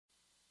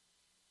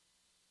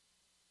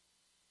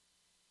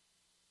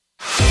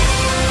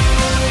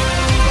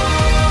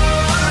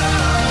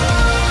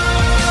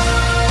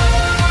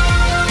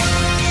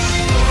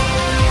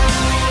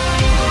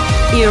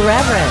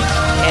Irreverent,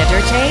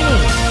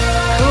 entertaining,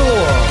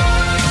 cool.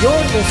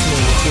 You're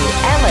listening to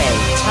LA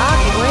Talk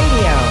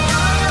Radio.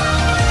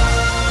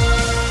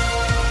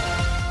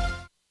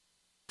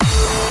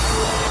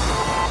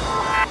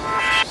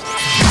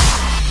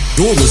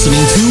 You're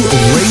listening to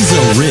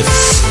Reza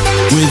Riffs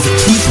with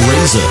Keith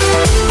Reza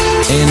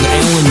and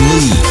Alan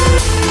Lee,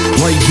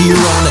 right here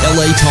on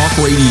LA Talk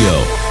Radio.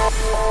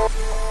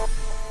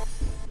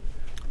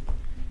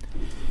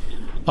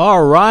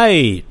 All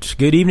right.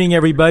 Good evening,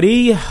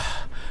 everybody.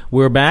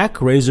 We're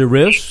back, Reza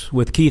Riffs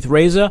with Keith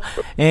Reza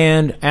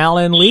and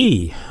Alan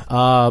Lee.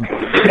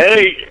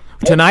 Hey.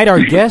 Tonight our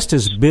guest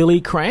is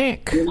Billy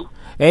Crank.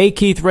 Hey,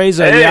 Keith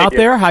Reza, Hey. you out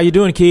there? How you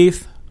doing,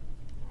 Keith?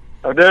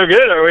 I'm doing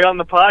good. Are we on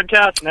the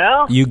podcast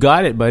now? You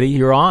got it, buddy.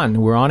 You're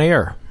on. We're on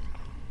air.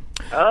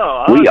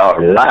 Oh, We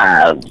are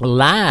live.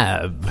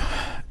 Live.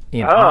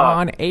 And Oh.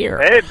 on air.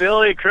 Hey,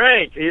 Billy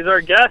Crank. He's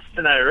our guest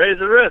tonight. Raise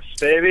the riffs,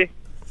 baby.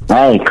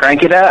 Hey,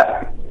 crank it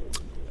up.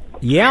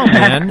 Yeah,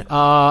 man.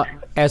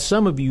 As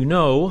some of you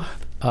know,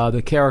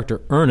 the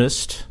character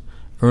Ernest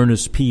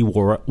P.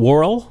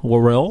 Worrell,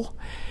 Worrell.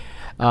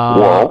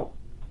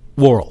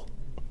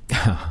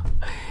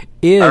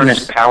 is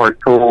Ernest Power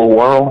Tool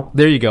Worrell.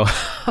 There you go.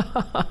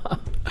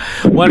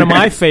 One of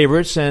my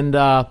favorites, and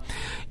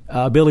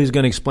Billy's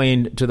going to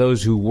explain to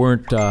those who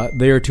weren't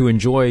there to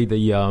enjoy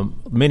the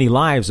many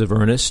lives of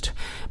Ernest.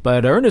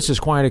 But Ernest is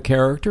quite a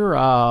character.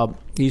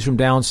 He's from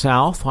down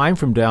south. I'm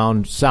from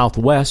down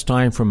southwest.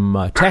 I'm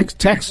from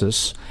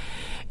Texas.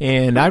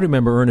 And I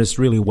remember Ernest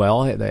really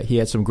well. He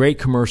had some great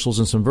commercials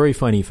and some very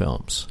funny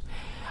films.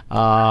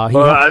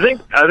 I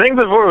think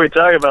before we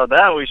talk about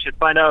that, we should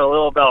find out a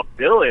little about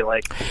Billy.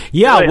 Billy,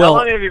 well, how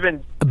long have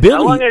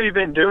you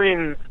been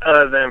doing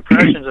the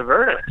impressions of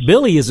Ernest?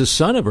 Billy is the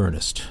son of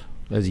Ernest,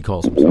 as he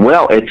calls himself.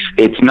 Well,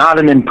 it's not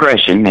an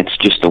impression. It's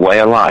just a way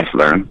of life,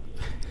 Learn.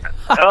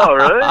 Oh,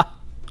 really?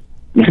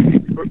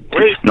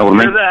 Wait, Know what I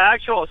mean? you're the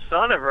actual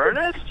son of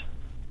Ernest?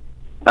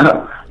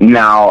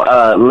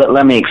 Now,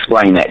 let me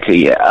explain that to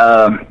you.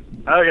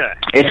 Okay.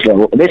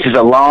 This is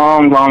a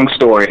long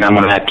story, and I'm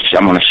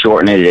gonna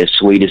shorten it as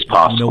sweet as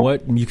possible. You know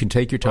what? You can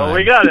take your time. Well,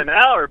 we got an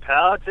hour,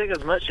 pal. Take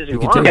as much as you You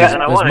can want. take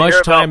and I as wanna much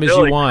hear time about as you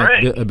Billy want,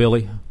 Crank.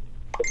 Billy.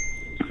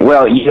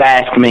 Well, you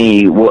asked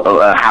me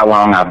how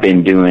long I've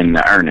been doing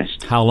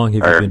Ernest. How long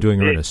have you been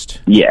doing Ernest?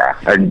 Yeah,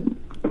 or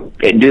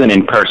doing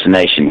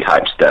impersonation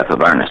type stuff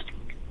of Ernest.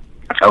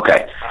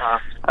 Okay.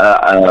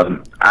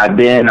 I've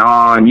been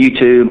on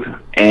YouTube,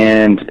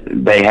 and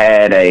they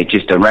had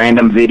just a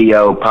random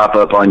video pop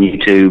up on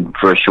YouTube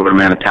for a short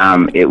amount of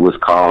time. It was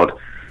called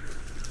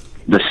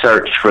The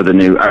Search for the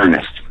New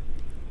Ernest.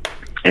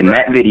 And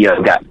that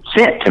video got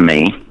sent to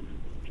me,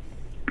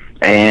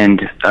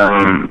 and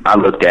I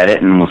looked at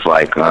it and was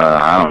like,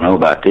 I don't know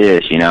about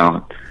this, you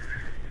know.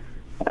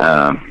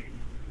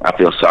 I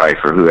feel sorry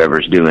for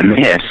whoever's doing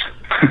this.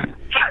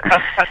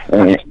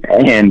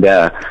 and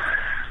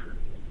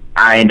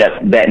I ended up,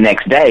 that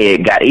next day,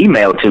 it got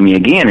emailed to me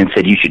again and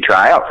said, you should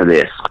try out for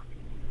this.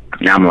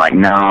 And I'm like,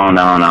 no,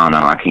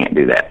 I can't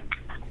do that.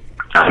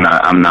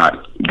 I'm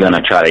not going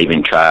to try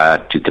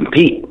to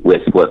compete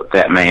with what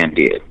that man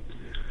did.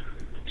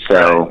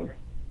 So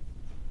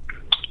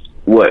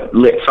what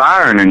lit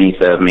fire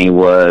underneath of me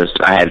was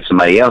I had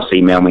somebody else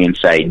email me and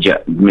say,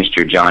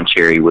 Mr. John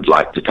Cherry would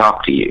like to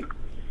talk to you.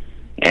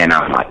 And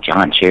I'm like,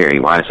 John Cherry,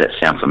 why does that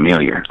sound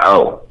familiar?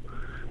 Oh,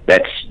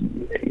 that's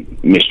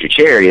Mr.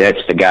 Cherry.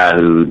 That's the guy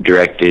who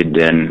directed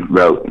and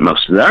wrote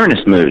most of the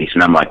Ernest movies.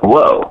 And I'm like,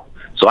 whoa.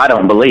 So I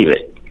don't believe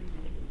it.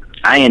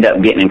 I end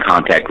up getting in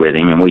contact with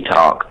him, and we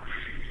talk.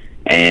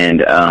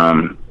 And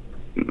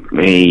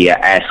he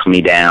asks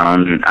me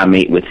down. I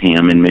meet with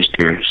him and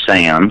Mr.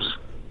 Sam's,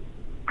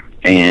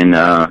 and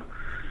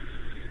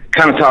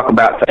kind of talk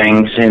about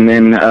things. And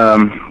then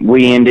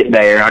we end it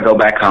there. I go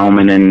back home,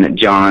 and then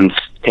John's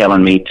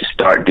telling me to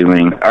start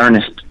doing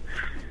Ernest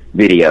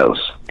videos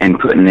and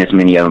putting as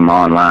many of them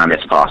online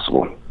as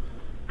possible.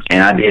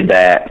 And I did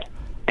that.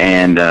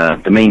 And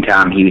the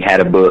meantime, he had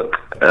a book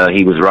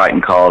he was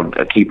writing called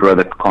A Keeper of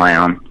the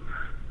Clown,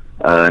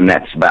 and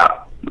that's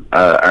about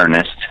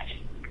Ernest.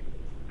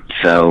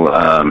 So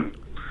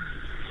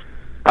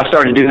I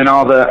started doing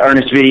all the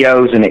Ernest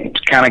videos, and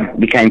it kind of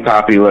became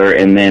popular,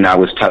 and then I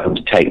was told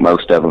to take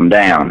most of them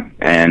down.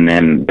 And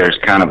then there's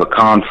kind of a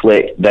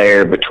conflict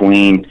there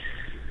between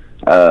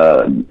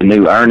the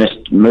new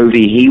Ernest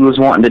movie he was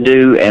wanting to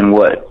do and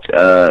what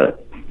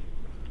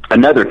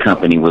another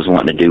company was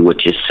wanting to do,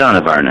 which is Son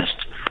of Ernest.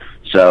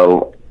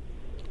 So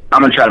I'm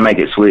going to try to make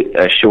it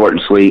short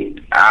and sweet.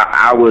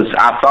 I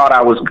thought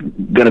I was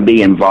going to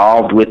be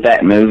involved with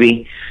that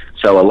movie,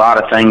 so a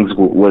lot of things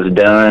was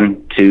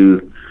done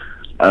to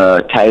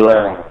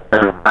tailor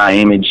my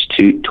image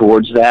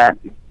towards that.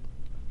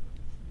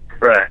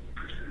 Right.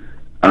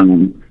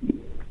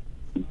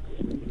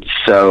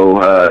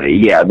 So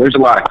yeah, there's a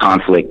lot of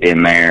conflict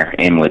in there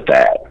and with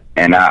that,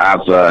 and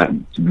I've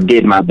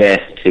did my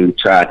best to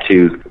try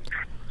to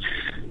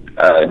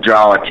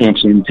draw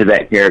attention to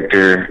that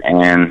character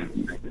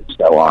and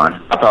so on.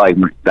 I probably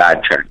went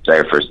sidetracked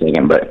there for a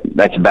second, but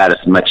that's about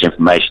as much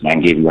information I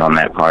can give you on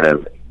that part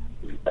of it.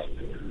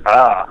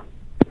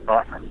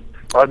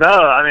 Well, no,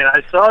 I mean,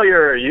 I saw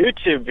your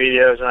YouTube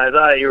videos, and I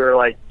thought you were,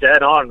 like,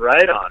 dead on,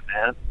 right on,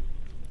 man.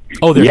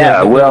 Oh, they're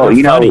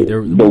funny.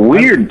 The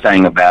weird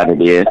thing about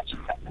it is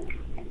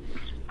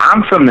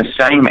I'm from the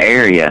same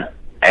area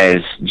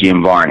as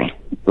Jim Varney.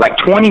 Like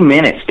 20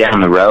 minutes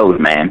down the road,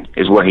 man,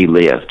 is where he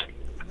lived.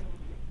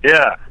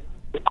 Yeah.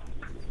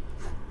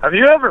 Have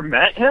you ever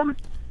met him?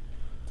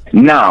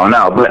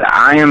 No, but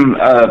I am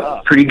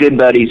pretty good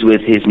buddies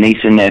with his niece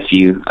and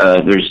nephew.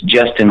 There's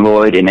Justin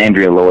Lloyd and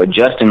Andrea Lloyd.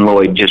 Justin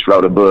Lloyd just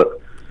wrote a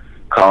book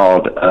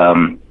called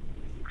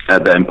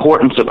The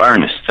Importance of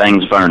Ernest,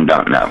 Things Vern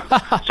Don't Know.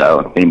 So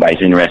if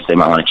anybody's interested, they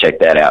might want to check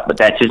that out. But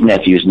that's his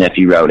nephew. His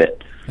nephew wrote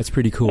it. That's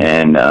pretty cool.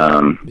 And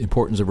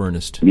Importance of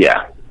Ernest.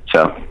 Yeah,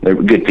 so they're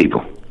good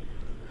people.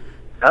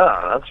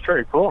 Oh, that's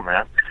pretty cool,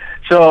 man.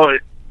 So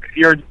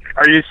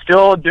are you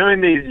still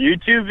doing these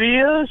YouTube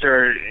videos,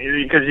 or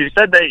because you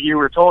said that you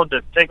were told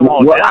to take them all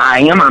down? Well, I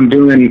am. I'm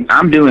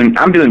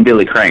doing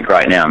Billy Crank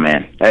right now,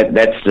 man.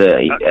 That's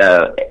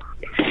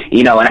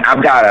and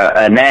I've got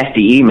a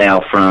nasty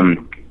email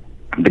from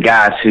the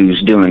guys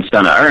who's doing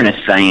Son of Ernest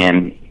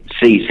saying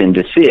cease and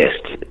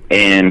desist,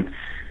 and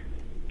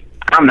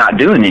I'm not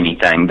doing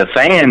anything. The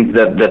fans,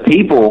 the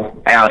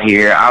people out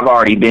here, I've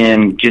already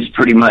been just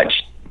pretty much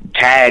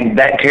tagged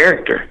that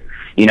character.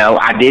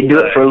 I did do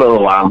it for a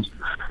little while.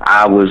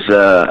 I was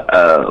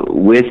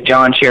with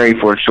John Cherry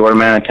for a short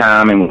amount of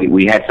time, and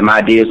we had some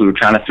ideas. We were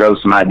trying to throw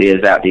some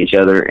ideas out to each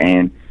other,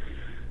 and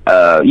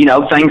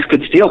things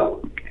could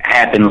still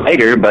happen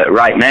later. But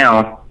right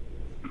now,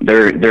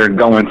 they're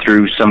going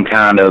through some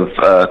kind of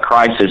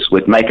crisis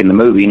with making the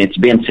movie, and it's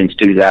been since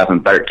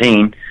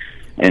 2013.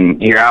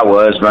 And here I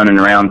was running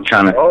around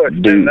trying to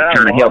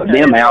help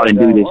them out and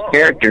do this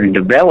character and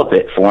develop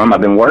it for them.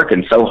 I've been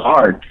working so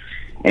hard,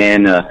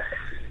 and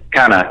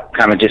kind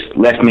of just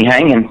left me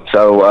hanging.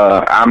 So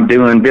I'm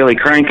doing Billy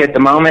Crank at the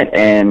moment,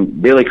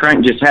 and Billy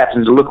Crank just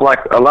happens to look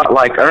a lot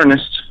like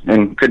Ernest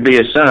and could be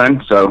his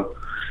son. So,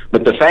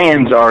 but the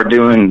fans are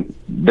doing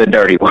the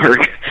dirty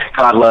work.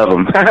 I love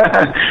them.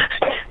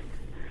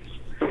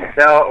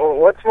 Now,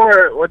 what's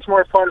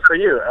more fun for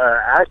you,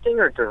 acting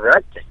or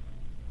directing?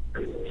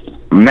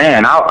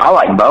 Man, I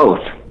like both.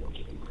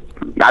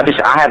 I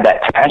have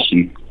that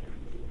passion.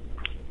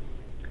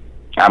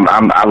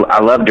 I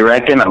love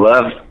directing. I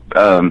love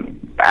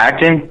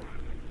acting.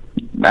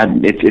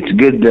 It's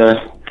good.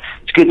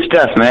 It's good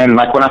stuff, man.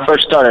 Like when I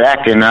first started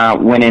acting, I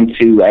went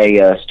into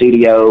a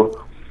studio,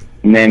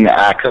 and then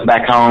I come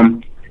back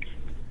home,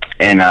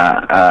 and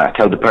I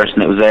told the person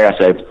that was there, I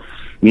said,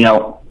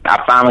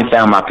 I finally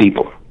found my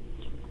people.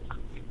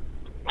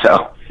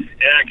 So.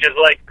 Yeah, because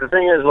the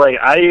thing is,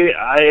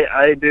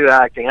 I do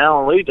acting.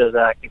 Alan Lee does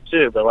acting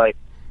too, but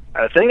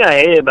the thing I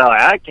hate about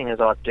acting is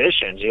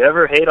auditions. You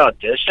ever hate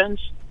auditions?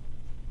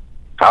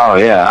 Oh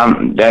yeah,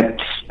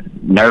 that's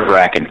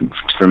nerve-wracking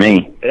for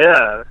me.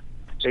 Yeah,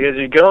 because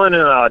you go into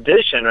an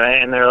audition,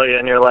 right, and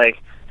you're like,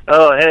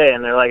 oh hey,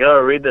 and they're like, oh,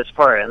 read this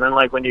part, and then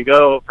when you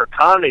go for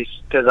comedy,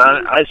 because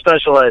I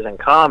specialize in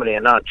comedy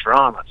and not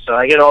drama, so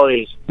I get all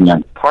these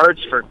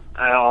parts for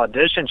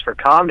auditions for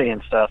comedy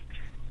and stuff,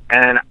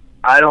 and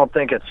I don't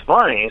think it's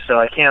funny, so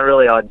I can't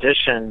really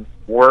audition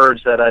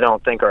words that I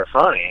don't think are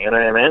funny, you know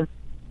what I mean?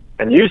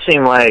 And you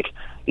seem like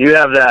you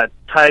have that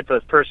type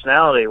of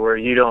personality where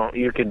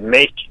you could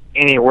make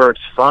any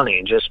words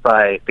funny just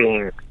by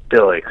being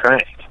Billy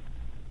Crank.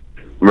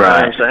 Right. You know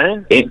what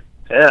I'm saying?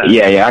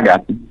 Yeah, I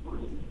got you.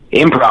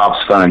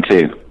 Improv's fun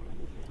too.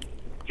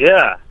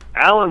 Yeah.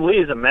 Alan Lee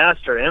is a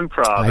master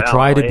improv. I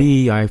try to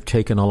be. I've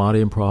taken a lot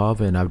of improv,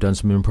 and I've done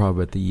some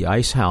improv at the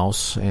Ice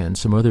House and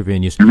some other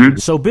venues. Mm-hmm.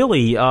 So,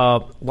 Billy,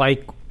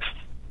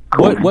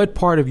 what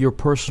part of your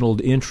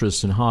personal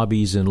interests and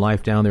hobbies and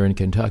life down there in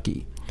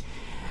Kentucky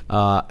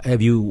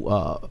have you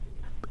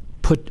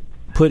put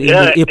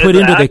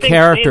into the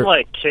character?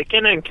 Like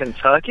kicking in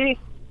Kentucky?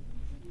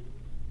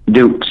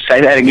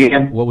 Say that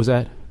again. What was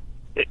that?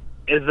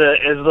 Is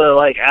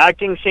the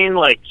acting scene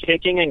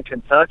kicking in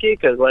Kentucky?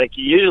 Because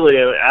usually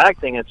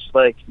acting, it's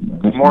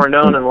more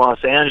known in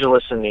Los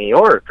Angeles and New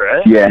York,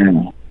 right?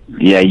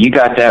 Yeah, you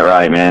got that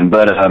right, man.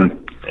 But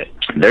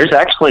there's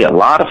actually a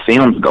lot of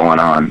films going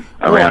on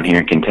around here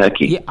in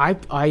Kentucky. Yeah,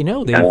 I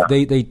know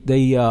they've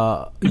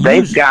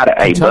got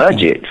a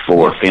budget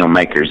for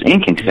filmmakers in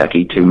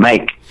Kentucky to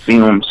make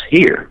films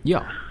here.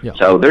 Yeah.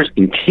 So there's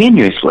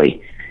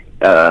continuously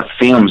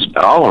films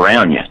all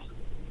around you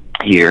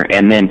here,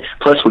 and then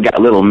plus we got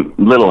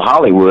little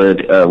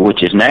Hollywood,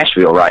 which is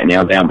Nashville right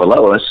now, down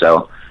below us.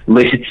 So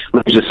it's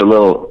just a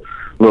little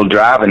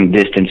driving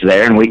distance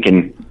there, and we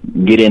can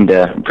get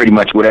into pretty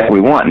much whatever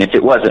we want. And if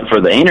it wasn't for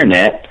the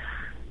internet,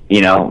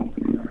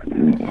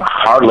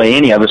 hardly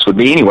any of us would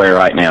be anywhere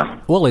right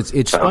now. Well,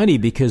 it's funny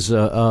because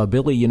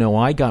Billy,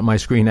 I got my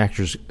Screen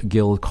Actors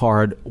Guild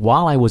card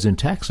while I was in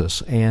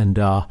Texas, and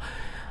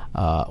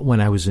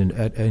when I was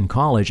in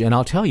college, and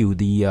I'll tell you,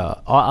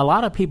 a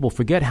lot of people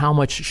forget how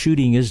much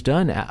shooting is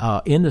done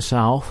in the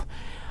South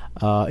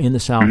in the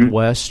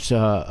Southwest.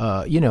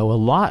 You know, a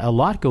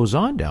lot goes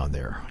on down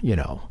there. You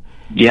know.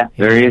 Yeah,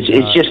 there is.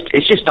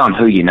 It's just on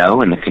who you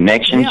know and the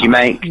connections you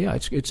make. Yeah,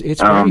 it's great.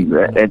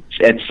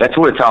 That's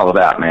what it's all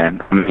about,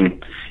 man. I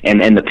mean,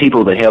 and the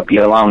people that help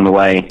you along the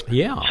way,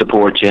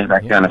 support you,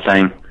 that kind of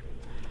thing.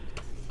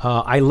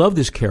 I love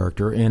this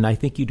character, and I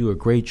think you do a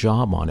great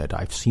job on it.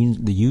 I've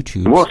seen the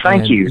YouTube. Well,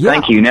 thank you.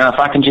 Now, if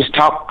I can just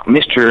talk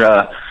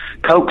Mr.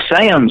 Coke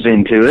Sam's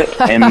into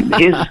it and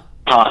his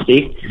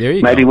posse,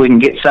 maybe we can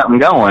get something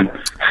going.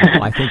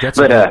 Well, I think that's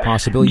a good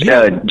possibility.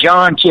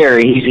 John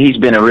Cherry, he's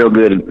been a real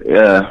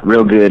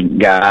good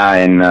guy,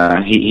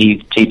 and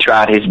he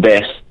tried his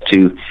best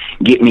to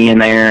get me in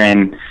there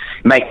and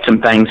make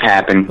some things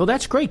happen. Well,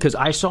 that's great, because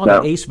I saw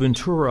the Ace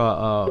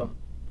Ventura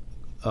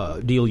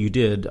deal you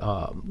did,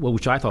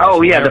 which I thought.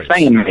 Oh, the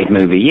fan-made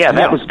movie. Yeah,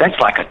 that's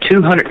like a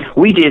 $200.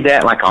 We did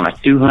that like on a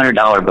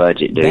 $200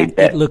 budget, dude.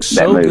 It looks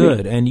so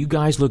good, and you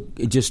guys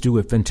just do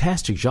a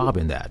fantastic job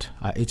in that.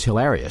 It's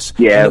hilarious.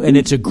 Yeah, and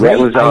it's a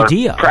great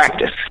idea.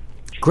 Practice.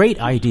 Great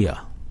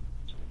idea.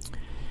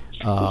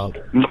 Well,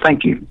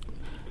 thank you.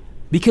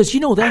 Because you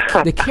know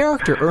that the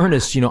character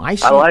Ernest, you know, I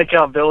like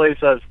how Billy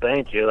says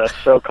thank you. That's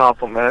so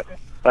compliment.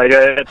 Like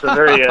it's a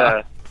very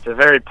it's a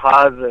very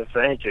positive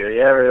thank you. You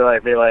ever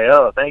be like,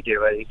 oh, thank you,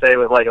 but you say it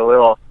with like a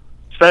little,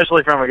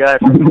 especially from a guy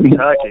from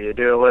Kentucky, you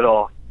do a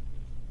little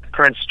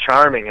Prince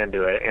Charming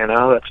into it. You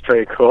know, that's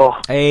pretty cool.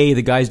 Hey,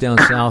 the guys down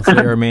south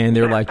there, man,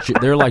 they're like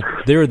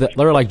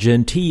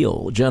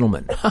genteel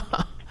gentlemen.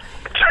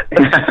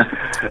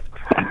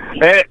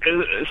 Hey,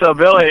 so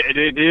Billy,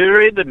 do you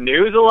read the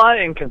news a lot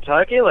in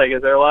Kentucky? Like,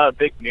 is there a lot of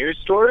big news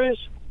stories?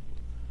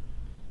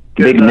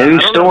 Big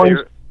news stories?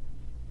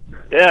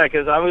 Yeah,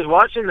 because I was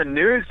watching the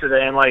news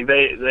today, and like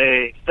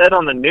they said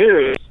on the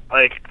news,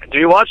 like, do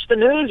you watch the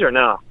news or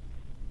no?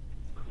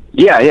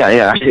 Yeah,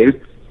 I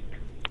do.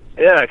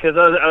 Yeah, because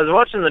I was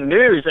watching the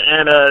news,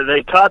 and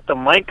they caught the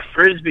Mike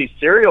Frisbee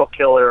serial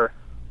killer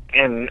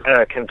in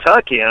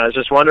Kentucky, and I was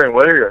just wondering,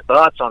 what are your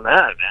thoughts on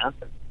that, man?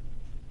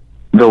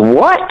 The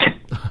what?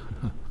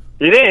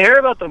 You didn't hear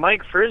about the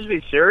Mike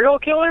Frisbee serial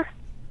killer?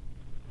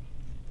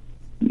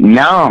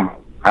 No,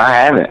 I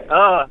haven't.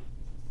 Oh,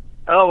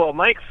 well,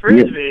 Mike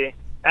Frisbee.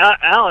 Yeah.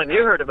 Alan,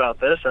 you heard about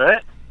this,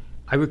 right?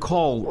 I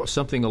recall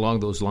something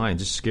along those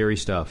lines. It's scary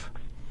stuff.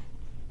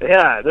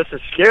 Yeah, this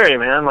is scary,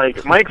 man.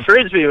 Like, Mike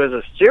Frisbee was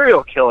a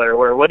serial killer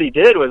where what he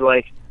did was,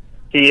 like,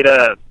 he'd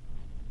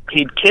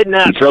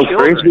kidnap children.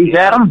 Frisbees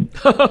at him?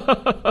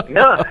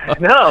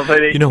 No,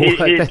 but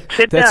he'd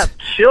kidnap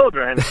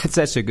children.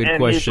 That's a good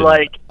question.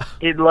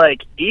 He'd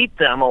eat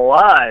them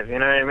alive, you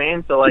know what I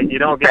mean? So, like, you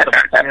don't get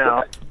the, you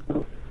know.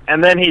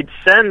 And then he'd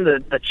send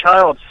the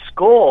child's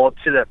skull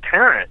to the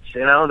parents,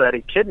 you know, that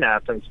he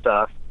kidnapped and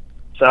stuff.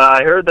 So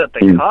I heard that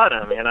they caught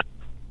him, you know.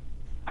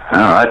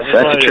 Oh,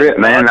 that's a trip,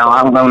 man. No,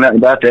 I don't know nothing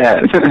about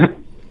that.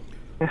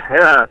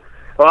 Yeah.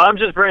 Well, I'm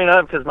just bringing it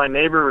up because my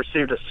neighbor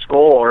received a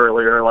skull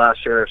earlier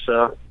last year,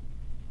 so.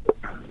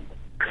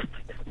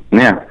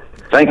 Yeah.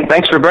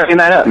 Thanks for bringing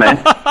that up,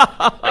 man.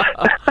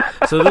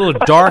 It's a little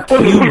dark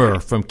humor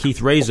from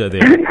Keith Reza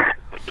there.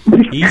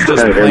 He's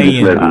just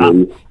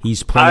playing.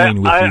 He's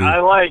playing with you. I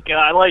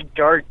like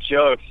dark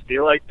jokes. Do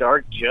you like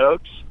dark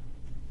jokes?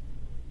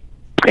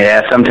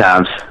 Yeah,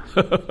 sometimes.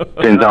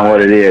 Depends on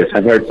what it is.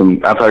 I've heard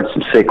some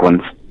sick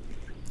ones.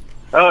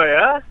 Oh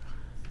yeah?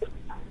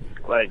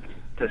 Like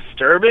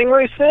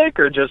disturbingly sick,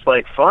 or just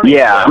like funny?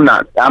 Yeah,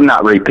 I'm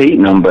not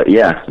repeating them, but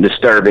yeah,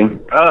 disturbing.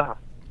 Oh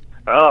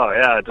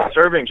yeah,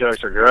 disturbing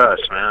jokes are gross,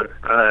 man.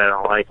 I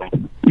don't like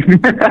them.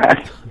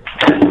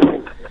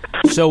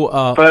 So,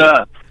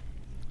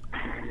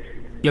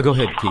 yeah, go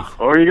ahead, Keith.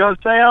 What were you going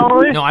to say,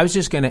 Alan? No, I was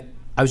just gonna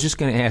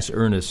ask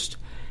Ernest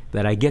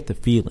that I get the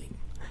feeling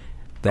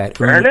that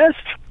Ernest.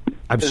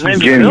 His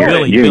name's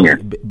Junior.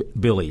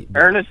 Billy.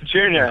 Ernest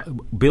Jr.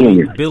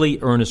 Billy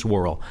Ernest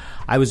Worrell.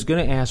 I was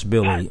going to ask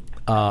Billy.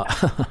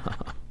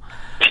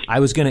 I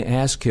was going to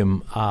ask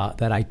him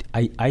that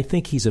I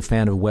think he's a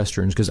fan of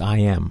Westerns, because I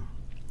am.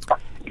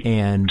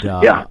 And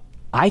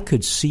I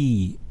could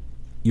see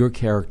your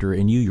character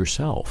and you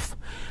yourself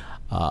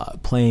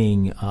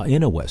playing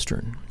in a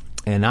Western.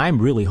 And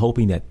I'm really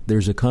hoping that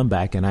there's a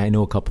comeback, and I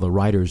know a couple of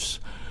writers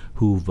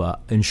who've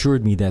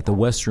assured me that the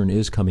Western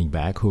is coming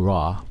back.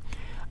 Hurrah!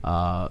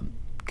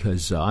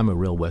 Because I'm a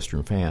real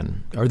Western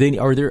fan. Are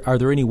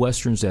there any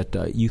Westerns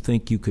that you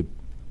think you could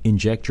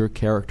inject your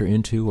character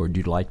into, or do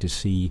you like to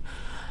see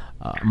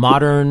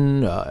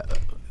modern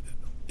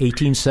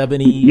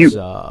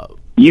 1870s?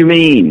 You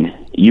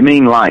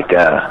mean like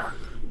a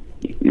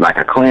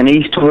Clint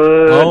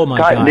Eastwood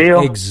type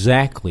deal?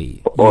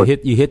 Exactly. You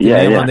hit the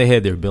nail on the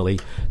head there, Billy.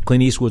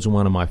 Clint Eastwood's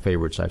one of my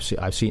favorites. I've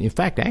seen. In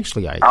fact,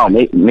 actually,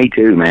 me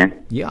too,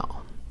 man. Yeah.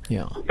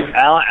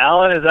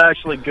 Alan is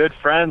actually good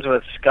friends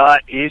with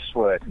Scott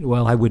Eastwood.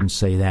 Well, I wouldn't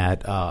say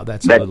that.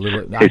 That's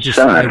his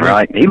son,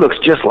 right? He looks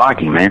just like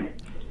him, man.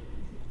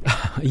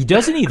 He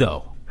doesn't he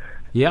though?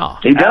 Yeah,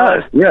 he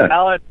does. Yeah.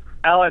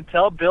 Alan,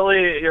 tell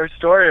Billy your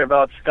story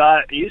about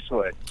Scott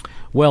Eastwood.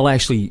 Well,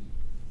 actually,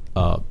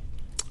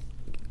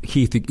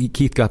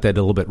 Keith got that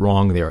a little bit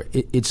wrong there.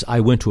 It's I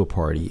went to a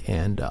party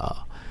and he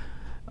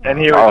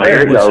was Oh, there.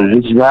 here it goes.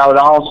 This is how it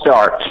all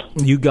starts.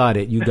 you got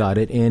it,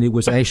 and it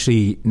was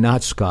actually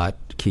not Scott,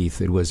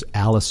 Keith. It was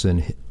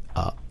Allison,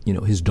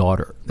 his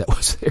daughter that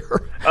was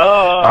there.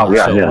 Oh,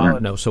 yeah, so, yeah.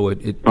 No, so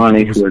it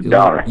Honey, was, to her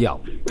daughter. Yeah,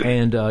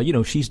 and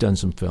she's done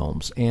some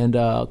films, and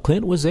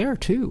Clint was there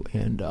too.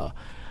 And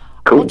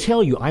Cool. I'll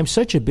tell you, I'm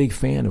such a big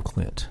fan of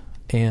Clint.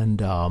 And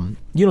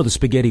the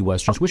spaghetti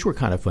westerns, which were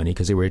kind of funny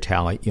because they were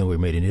Italian, we were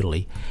made in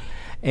Italy.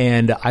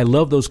 And I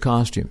love those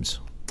costumes.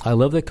 I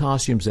love the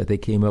costumes that they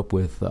came up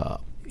with.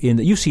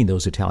 You've seen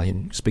those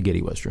Italian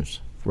spaghetti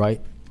westerns,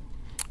 right?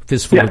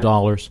 Fistful of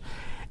Dollars.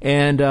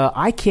 And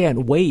I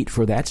can't wait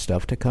for that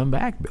stuff to come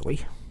back, Billy.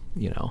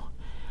 And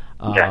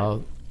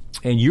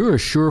you're a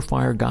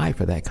surefire guy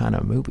for that kind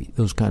of movie,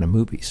 those kind of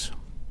movies.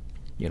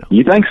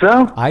 You think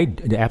so?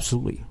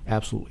 Absolutely.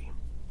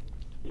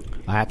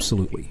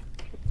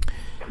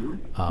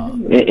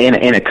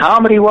 In a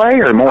comedy way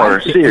or more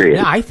serious?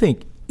 Yeah, I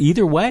think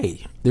either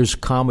way. There's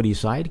comedy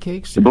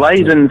sidekicks.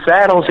 Blazing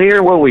Saddles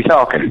here. What are we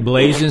talking?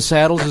 Blazing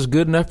Saddles is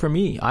good enough for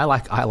me. I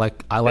like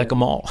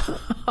them all.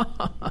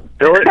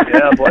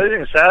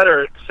 Blazing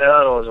Saddles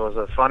was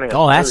a funny.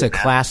 Oh, that's movie, a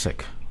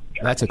classic.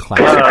 That's a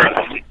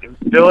classic.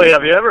 Billy,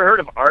 have you ever heard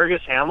of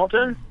Argus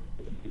Hamilton?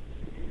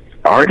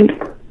 Artie?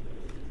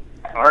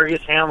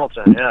 Argus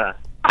Hamilton, yeah.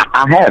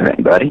 I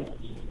haven't, buddy.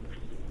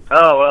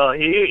 Oh well,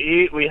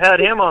 we had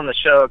him on the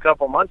show a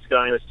couple months ago,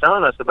 and he was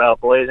telling us about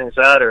Blazing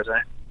Saddles,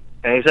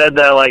 and he said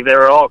that like they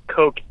were all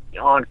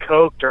on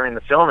coke during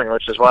the filming,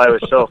 which is why it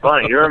was so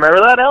funny. You remember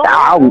that,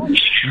 Alan?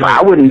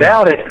 I wouldn't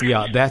doubt it.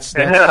 Yeah,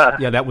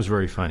 that was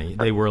very funny.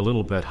 They were a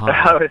little bit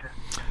high.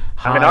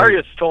 I mean,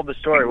 Argus told the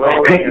story way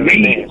better than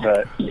me,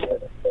 but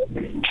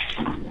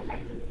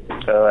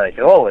so like,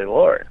 holy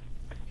Lord.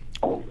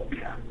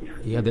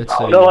 Yeah, that's.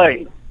 So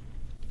like,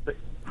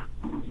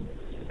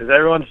 is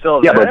everyone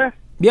still there?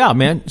 Yeah,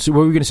 man. So what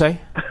were we going to say?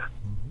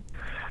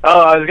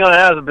 Oh, I was going to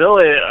ask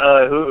Billy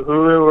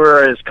who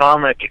were his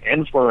comic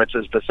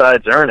influences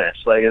besides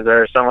Ernest. Like, is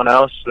there someone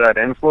else that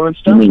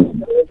influenced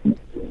him?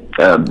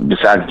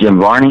 Besides Jim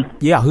Varney?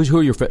 Yeah, who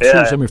are your who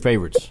are some of your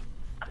favorites?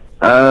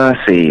 Let's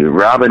see,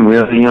 Robin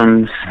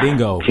Williams.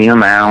 Bingo.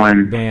 Tim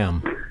Allen.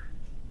 Bam.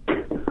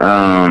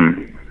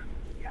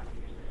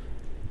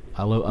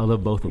 I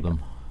love both of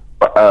them.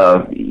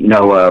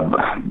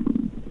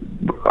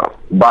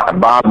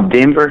 Bob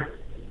Denver.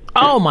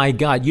 Oh my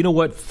God! You know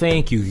what?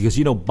 Thank you, because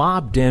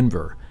Bob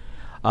Denver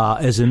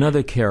is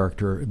another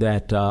character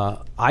that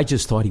I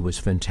just thought he was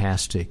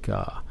fantastic,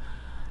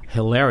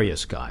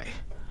 hilarious guy.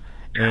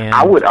 And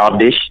I would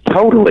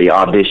totally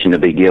audition to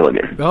be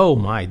Gilligan. Oh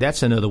my,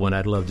 that's another one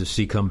I'd love to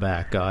see come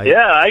back.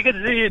 Yeah, I could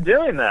see you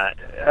doing that.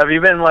 Have you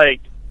been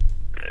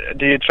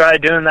do you try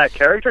doing that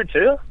character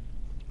too?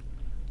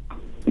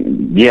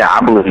 Yeah, I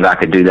believe I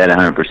could do that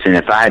 100%.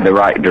 If I had the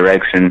right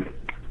direction,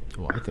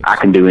 I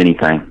can do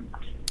anything.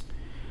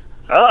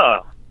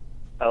 Oh,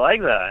 I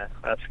like that.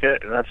 That's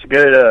good. That's a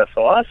good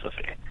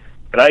philosophy.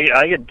 But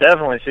I could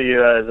definitely see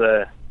you as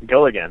a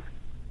Gilligan.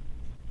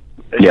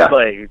 They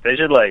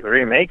should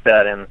remake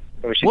that, and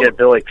we should get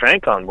Billy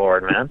Crank on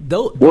board, man.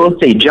 Well,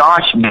 see,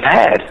 Josh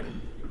Gad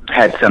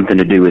had something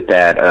to do with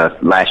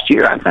that last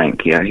year, I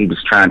think. Yeah, he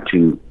was trying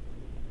to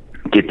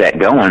get that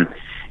going,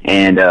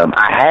 and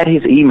I had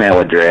his email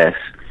address,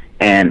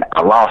 and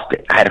I lost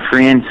it. I had a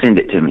friend send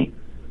it to me,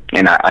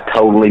 and I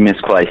totally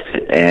misplaced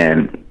it,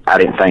 and I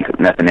didn't think of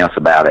nothing else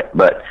about it.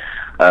 But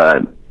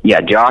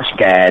Josh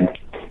Gad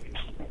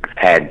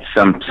had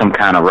some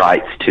kind of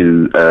rights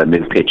to a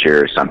new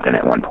picture or something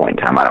at one point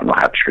in time. I don't know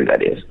how true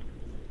that is.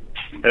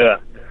 Yeah.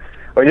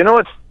 Well, you know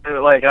what's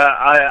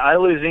I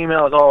lose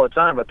emails all the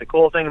time, but the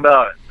cool thing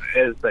about it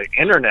is the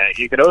internet.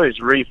 You could always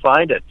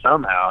re-find it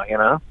somehow,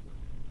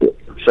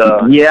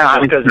 So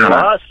because you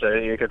lost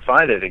it, you could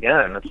find it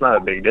again. It's not a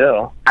big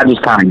deal. I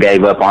just kind of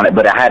gave up on it,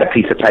 but I had a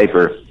piece of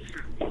paper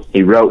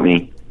he wrote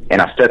me,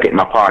 and I stuck it in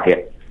my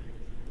pocket.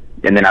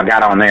 And then I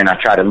got on there and I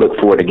tried to look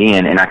for it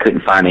again, and I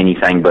couldn't find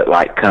anything but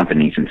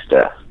companies and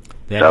stuff.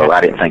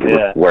 I didn't think it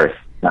was worth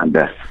send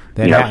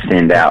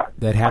out.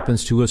 That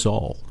happens to us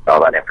all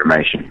that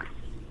information.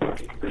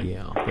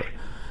 Yeah,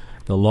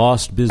 the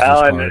lost business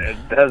Alan, card.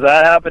 Has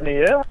that happened to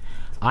you?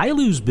 I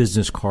lose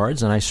business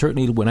cards, and I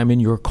certainly, when I'm in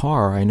your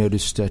car, I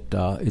noticed that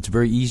it's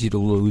very easy to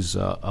lose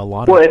a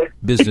lot of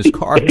business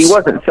cards. If he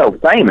wasn't so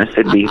famous,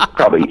 it'd be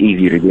probably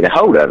easier to get a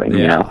hold of him.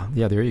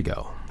 Yeah, there you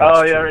go.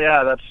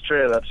 That's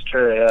true. That's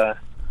true. Yeah.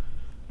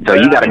 So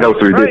you got to go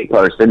through this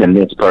person and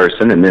this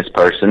person and this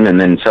person, and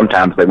then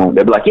sometimes they won't.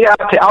 They'll be like, "Yeah,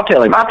 I'll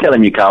tell him. I'll tell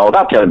him you called.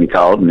 I'll tell him you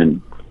called," and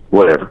then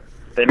whatever.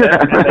 They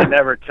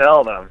never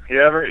tell them.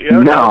 You ever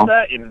notice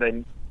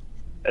that?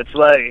 It's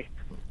like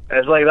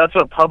that's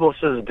what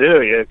publicists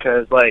do.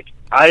 Because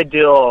I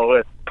deal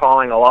with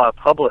calling a lot of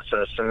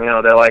publicists, and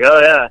they're like,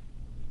 "Oh yeah,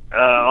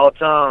 I'll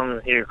tell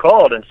them you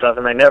called and stuff,"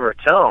 and they never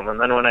tell them. And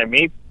then when I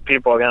meet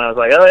people again, I was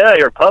like, "Oh yeah,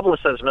 your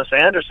publicist, Miss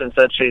Anderson,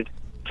 said she'd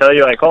tell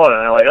you I called,"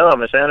 and they're like, "Oh,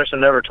 Miss Anderson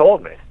never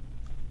told me."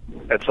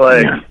 It's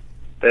like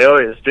They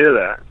always do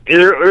that.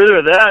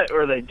 Either that,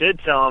 or they did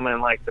tell them,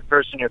 and like the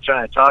person you're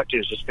trying to talk to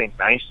is just being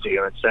nice to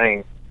you and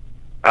saying,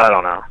 I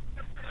don't know,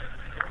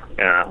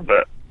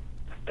 but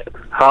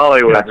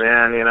Hollywood,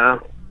 man,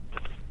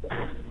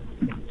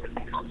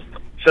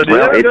 So do you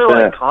ever go to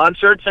like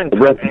concerts in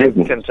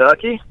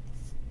Kentucky?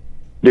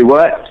 Do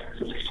what?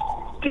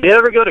 Do you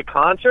ever go to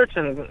concerts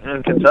in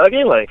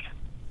Kentucky? Like,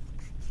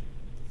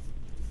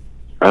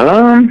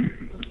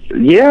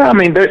 yeah, I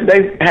mean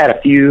they've had a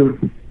few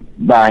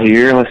by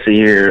here. Let's see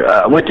here.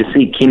 I went to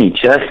see Kenny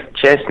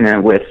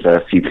Chestnut with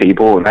a few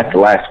people, and that's the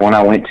last one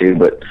I went to.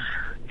 But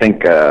I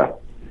think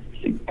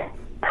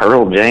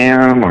Pearl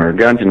Jam or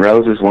Guns N'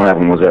 Roses, one of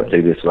them was up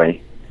through this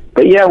way.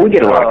 But yeah, we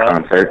get a lot of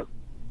concerts.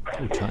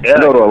 Yeah,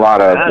 we go to a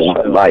lot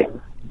of like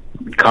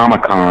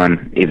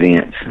Comic-Con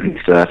events and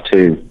stuff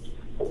too.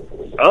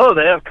 Oh,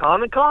 they have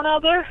Comic-Con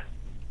out there?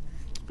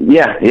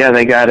 Yeah,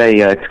 they got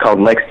it's called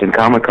Lexington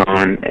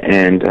Comic-Con,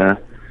 and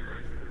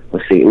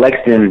let's see,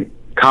 Lexington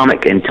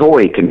Comic and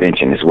Toy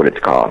Convention is what it's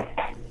called.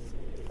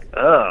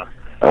 Oh.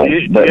 Do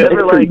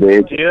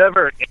you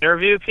ever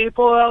interview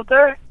people out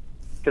there?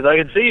 Because I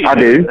can see you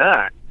doing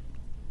that.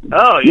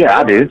 Oh, yeah,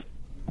 I do.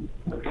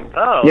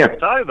 Oh, yeah.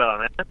 Talk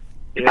about it, man.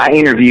 Yeah. I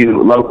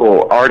interview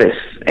local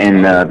artists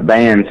and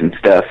bands and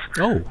stuff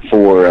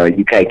for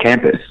UK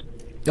campus.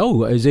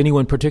 Oh, is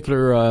anyone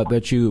particular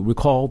that you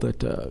recall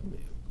that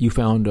you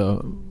found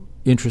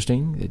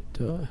interesting?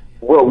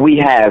 Well, we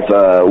have.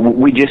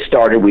 We just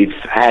started. We've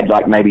had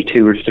like maybe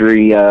 2 or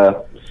 3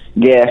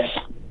 guests.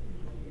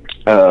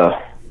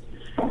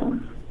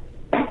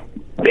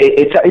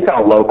 It's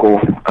all local,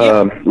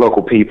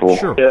 local people.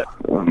 Sure. Yeah.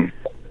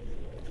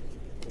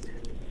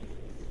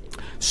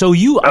 So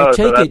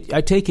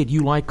I take it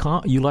you like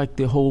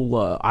the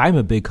whole. I'm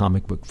a big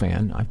comic book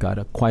fan. I've got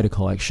quite a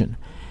collection,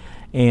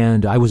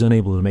 and I was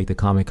unable to make the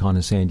Comic-Con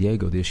in San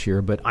Diego this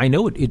year. But I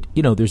know it.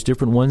 There's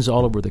different ones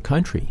all over the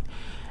country,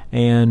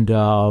 and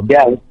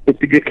yeah,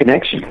 it's a good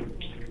connection.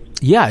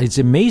 Yeah, it's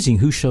amazing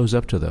who shows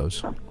up to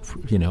those.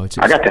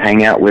 I got to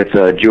hang out with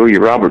Julia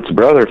Roberts'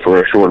 brother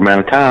for a short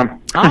amount of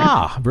time.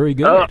 Ah, very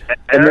good.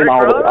 And then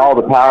all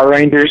the Power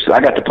Rangers.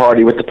 I got to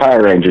party with the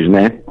Power Rangers,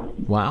 man.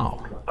 Wow.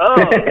 Oh,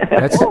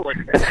 that's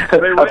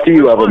a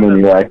few of them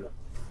anyway.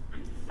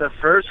 The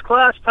first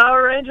class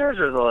Power Rangers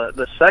or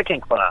the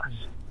second class?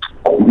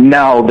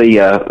 No,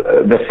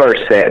 the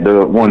first set,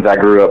 the ones I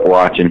grew up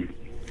watching.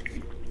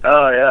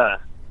 Oh yeah,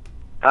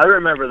 I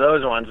remember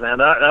those ones, man.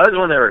 That was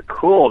when they were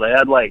cool. They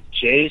had like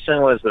Jason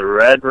was the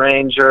Red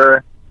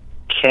Ranger,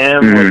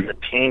 Kim was the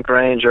Pink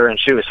Ranger, and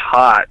she was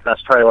hot.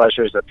 That's probably why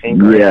she was the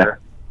Pink Ranger.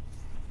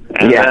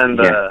 And then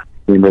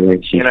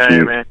you know what I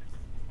mean?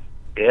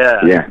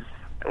 Yeah.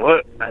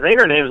 What I think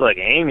her name's like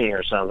Amy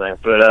or something,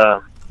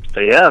 but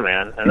yeah,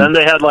 man. And then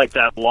they had like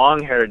that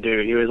long-haired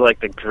dude. He was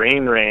like the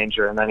Green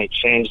Ranger, and then he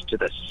changed to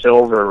the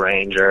Silver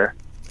Ranger.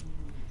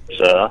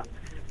 So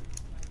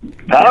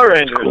Power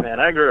Rangers, man.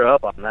 I grew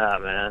up on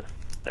that, man.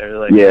 They were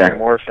like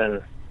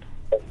morphing.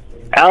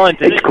 Alan,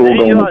 did you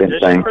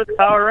audition for the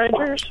Power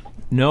Rangers?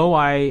 No,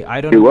 I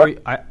don't know.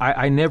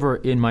 I never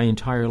in my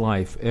entire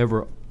life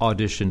ever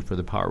auditioned for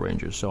the Power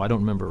Rangers, so I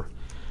don't remember.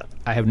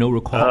 I have no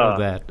recall of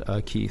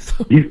that, Keith.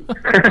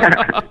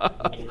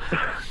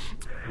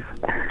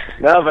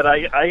 No, but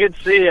I could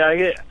see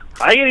I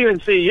could even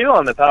see you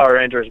on the Power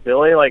Rangers,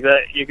 Billy. Like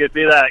that, you could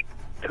be that.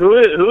 Who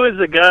is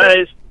the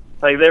guys?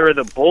 Like they were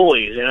the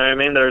bullies. You know what I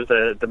mean? There's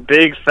the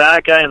big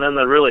fat guy, and then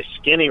the really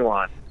skinny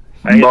one.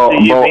 I could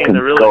see you being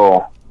the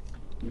really.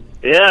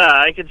 Yeah,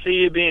 I could see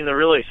you being the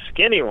really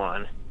skinny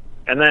one,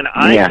 and then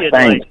I could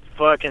like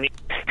fucking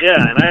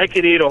and I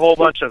could eat a whole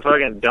bunch of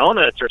fucking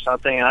donuts or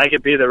something, and I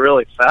could be the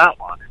really fat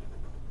one.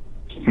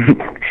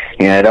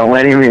 Yeah, don't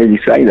let him hear you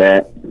say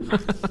that.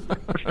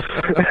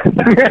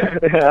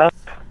 Yeah.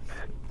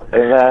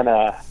 And then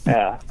I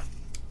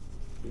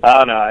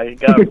don't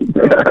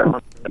know.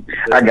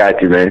 I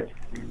got you, man.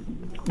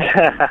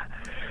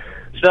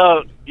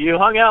 So you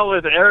hung out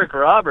with Eric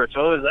Roberts.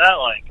 What was that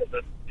like?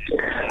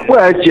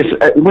 Well, it's just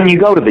when you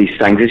go to these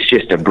things, it's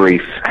just a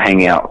brief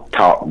hangout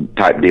talk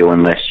type deal,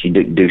 unless you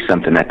do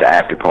something at the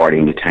after party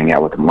and just hang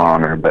out with them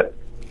longer. But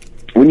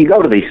when you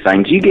go to these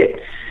things, you get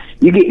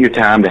your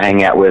time to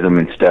hang out with them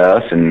and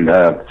stuff, and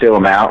fill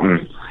them out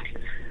and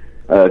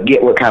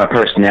get what kind of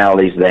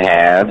personalities they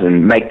have,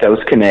 and make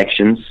those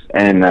connections.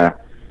 And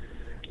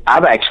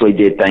I've actually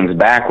did things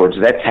backwards.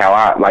 That's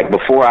how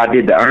before I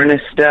did the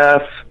Ernest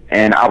stuff,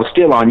 and I was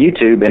still on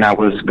YouTube, and I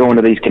was going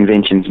to these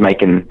conventions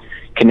making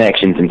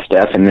connections and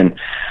stuff, and then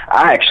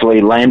I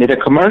actually landed a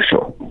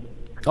commercial.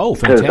 Oh,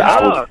 fantastic.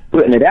 Because I was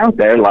putting it out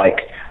there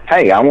like,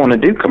 hey, I want to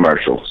do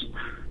commercials.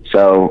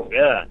 So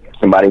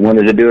somebody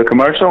wanted to do a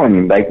commercial,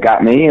 and they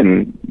got me,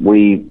 and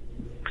we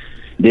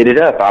did it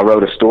up. I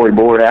wrote a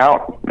storyboard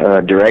out,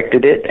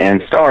 directed it,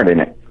 and starred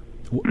in it.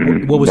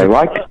 What was they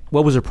liked it.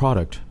 What was the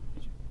product?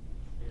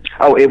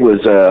 Oh, it was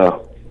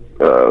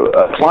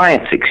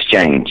Appliance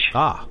Exchange.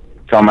 Ah.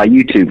 It's on my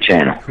YouTube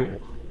channel. Cool.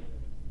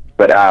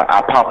 But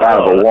I pop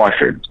out of a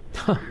washer.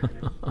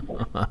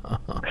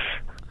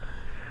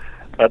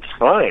 That's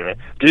funny, man.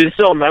 Do you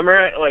still remember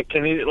it? Like,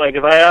 can you, like,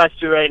 if I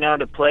asked you right now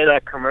to play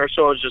that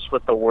commercial just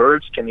with the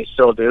words, can you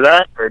still do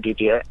that, or did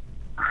you?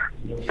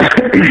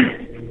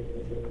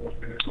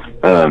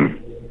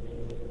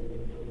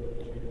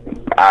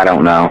 I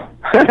don't know.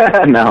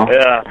 No.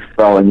 Yeah.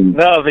 Probably.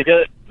 No,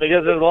 because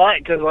there's a lot,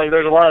 there's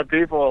a lot of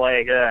people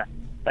like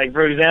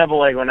for example,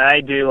 like when I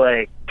do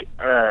like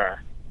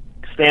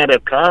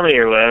stand-up comedy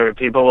or whatever,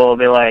 people will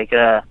be like,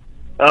 oh,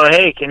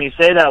 hey, can you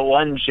say that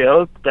one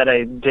joke that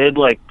I did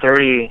like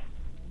 3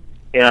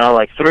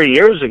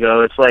 years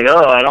ago? It's like,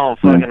 oh, I don't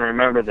fucking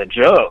remember the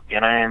joke,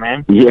 you know what I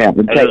mean? Yeah,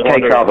 but it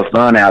takes all the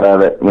fun out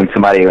of it when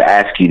somebody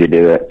asks you to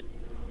do it.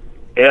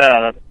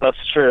 Yeah, that's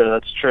true.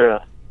 That's true.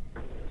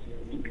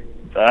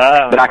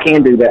 But I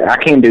can do that. I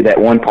can do that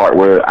one part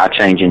where I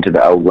change into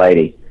the old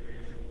lady.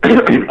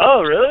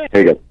 Oh, really?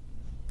 Here you go.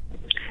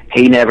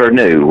 He never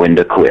knew when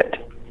to quit.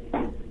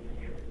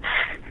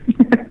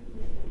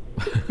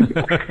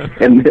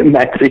 And then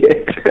that's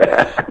it.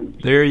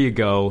 There you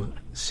go.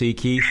 See,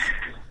 Keith,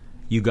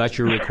 you got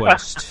your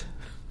request.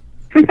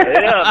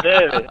 Yeah,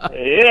 baby.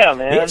 Yeah,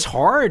 man. It's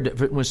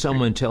hard when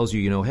someone tells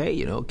you,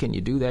 hey, can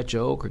you do that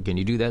joke or can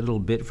you do that little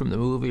bit from the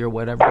movie or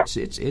whatever.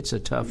 It's a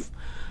tough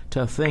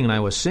thing. And I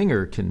was a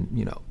singer, can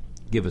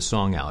give a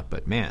song out,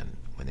 but man,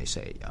 when they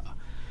say,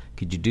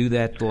 could you do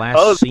that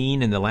last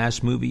scene in the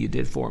last movie you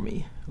did for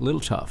me? A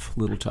little tough.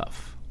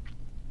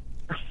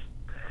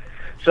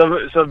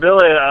 So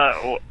Billy,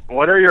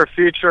 what are your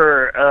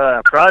future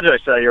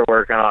projects that you're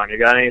working on? You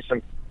got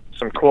some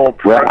cool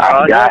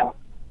projects?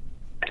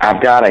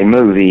 I've got a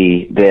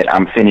movie that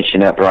I'm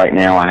finishing up right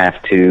now. I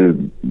have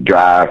to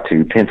drive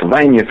to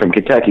Pennsylvania from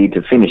Kentucky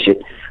to finish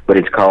it, but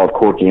it's called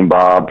Corky and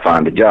Bob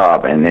Find a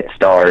Job, and it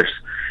stars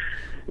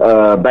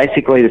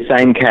basically the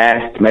same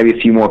cast, maybe a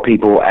few more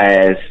people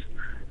as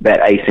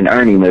that Ace and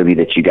Ernie movie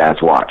that you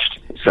guys watched.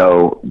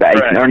 So the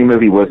Ace and Ernie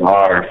movie was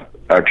our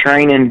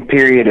training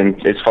period,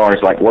 and as far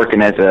as like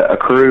working as a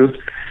crew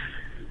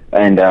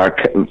and a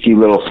few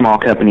little small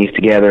companies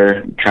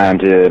together trying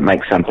to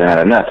make something out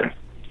of nothing.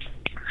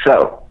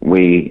 So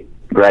we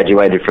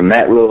graduated from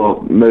that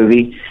little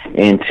movie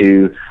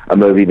into a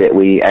movie that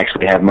we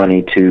actually have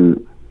money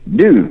to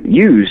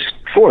use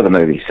for the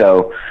movie.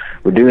 So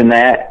we're doing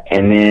that,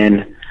 and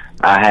then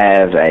I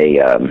have I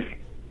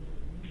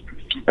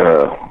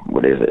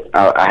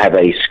have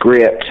a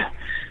script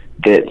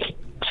that's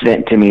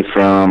sent to me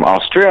from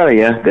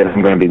Australia that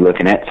I'm going to be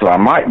looking at. So I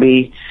might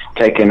be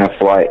taking a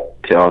flight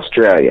to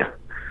Australia.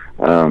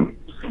 A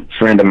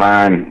friend of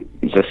mine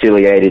is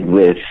affiliated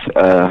with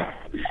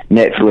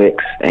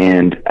Netflix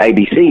and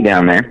ABC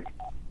down there.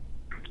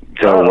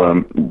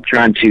 So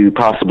trying to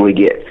possibly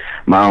get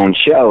my own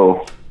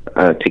show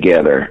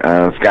together.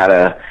 I've got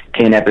a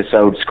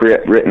 10-episode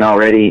script written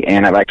already,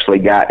 and I've actually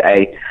got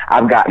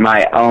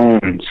my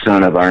own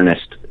Son of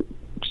Ernest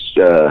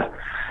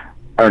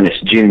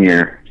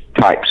Jr.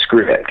 type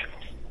script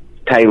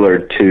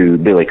tailored to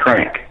Billy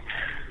Crank.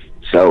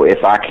 So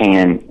if I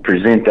can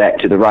present that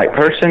to the right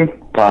person,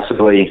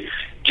 possibly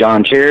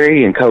John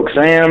Cherry and Coke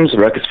Sam's,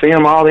 Ruckus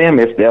Film, all them,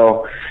 if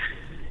they'll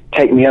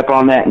take me up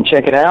on that and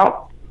check it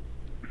out,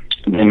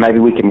 then maybe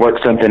we can work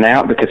something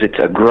out, because it's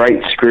a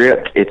great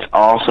script. It's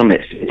awesome.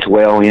 It's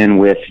well in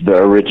with the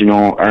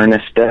original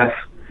Ernest stuff,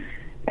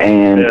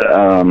 and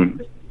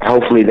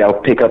hopefully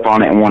they'll pick up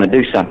on it and want to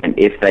do something.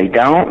 If they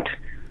don't,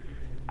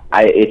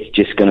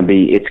 it's going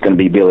to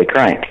be Billy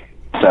Crank.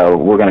 So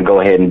we're going to go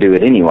ahead and do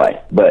it anyway,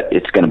 but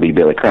it's going to be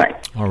Billy Crank.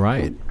 All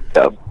right.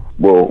 So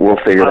we'll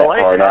figure that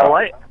part out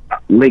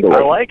legally.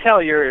 I like how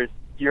you're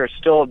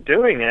still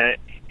doing it.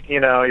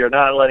 You're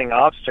not letting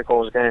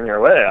obstacles get in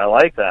your way. I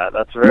like that.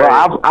 That's very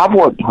well. I've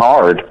worked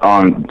hard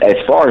on, as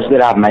far as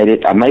that I've made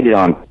it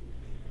on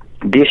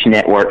Dish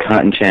Network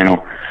Hunting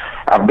Channel.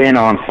 I've been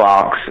on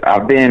Fox.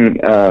 I've been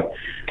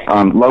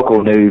on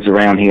local news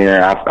around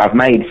here. I've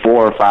made 4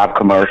 or 5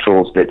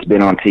 commercials that's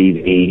been on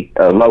TV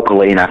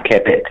locally, and I've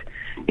kept it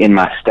in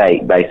my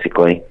state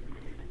basically.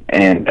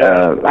 And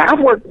I've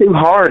worked too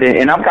hard,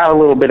 and I've got a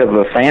little bit of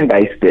a fan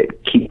base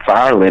that keep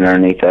fire lit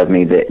underneath of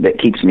me that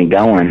keeps me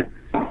going.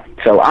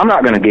 So I'm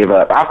not going to give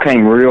up. I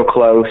came real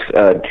close.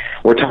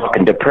 We're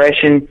talking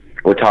depression.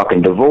 We're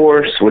talking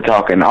divorce. We're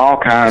talking all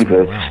kinds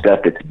of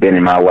stuff that's been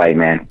in my way,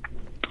 man.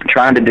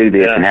 Trying to do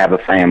this and have a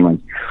family.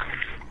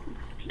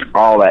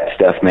 All that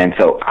stuff, man.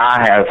 So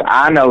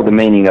I know the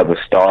meaning of a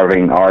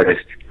starving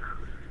artist.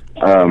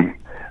 I'm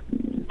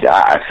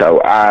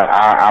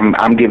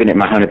giving it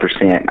my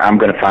 100%. I'm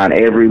going to find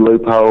every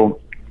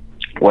loophole,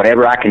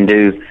 whatever I can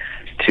do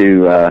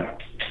to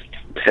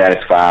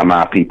satisfy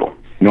my people.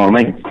 You know what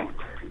I mean?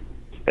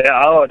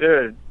 Yeah, oh,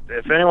 dude,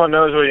 if anyone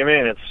knows what you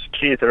mean, it's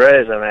Keith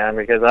Reza, man,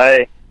 because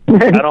I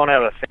don't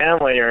have a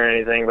family or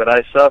anything, but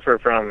I suffer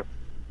from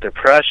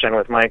depression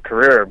with my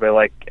career. But,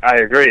 like, I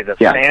agree, the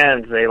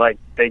fans, they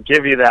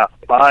give you that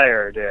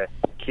fire to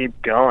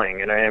keep going,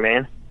 you know what I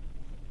mean?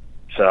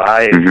 So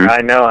I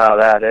know how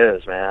that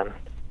is, man.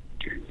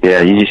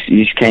 Yeah, you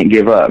just can't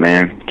give up,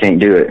 man. Can't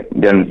do it.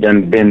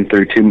 Done been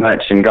through too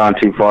much and gone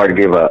too far to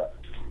give up.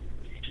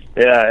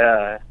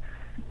 Yeah.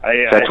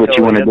 That's what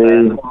you want to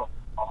do.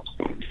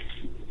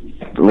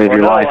 Live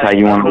your life how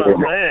you want to live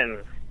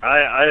it.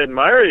 I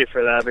admire you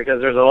for that,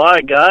 because there's a lot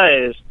of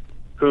guys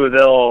who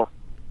they'll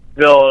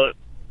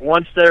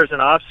once there's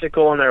an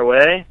obstacle in their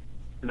way,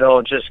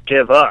 they'll just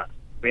give up.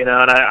 And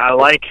I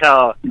like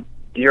how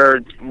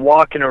you're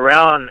walking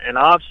around an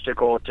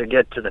obstacle to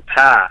get to the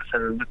path,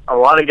 and a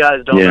lot of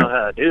guys don't know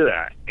how to do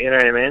that. You know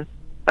what I mean?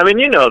 I mean,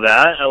 you know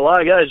that. A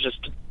lot of guys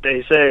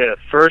they say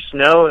first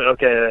no,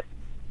 okay.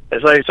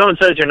 It's like if someone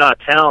says you're not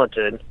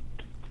talented.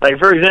 Like,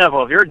 for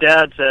example, if your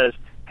dad says,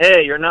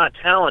 hey, you're not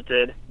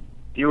talented,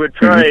 you would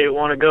probably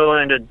want to go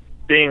into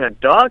being a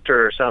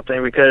doctor or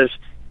something, because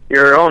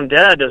your own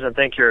dad doesn't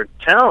think you're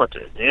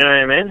talented. You know what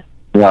I mean?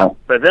 Yeah.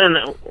 But then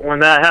when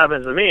that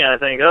happens to me, I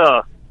think,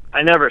 oh,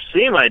 I never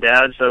see my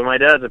dad, so my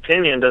dad's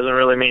opinion doesn't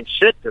really mean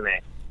shit to me.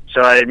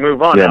 So I'd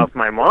move on. Yeah. Now, if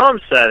my mom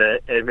said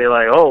it, it'd be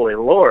like, holy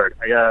Lord,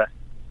 I gotta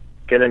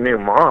get a new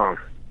mom.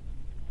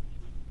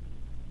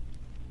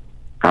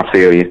 I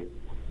feel you.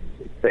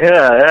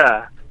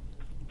 Yeah.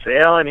 See,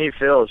 Alan, he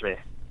feels me.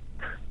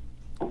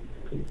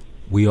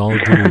 We all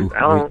do.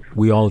 Alan,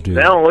 we all do. Is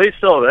Alan Lee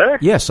still there?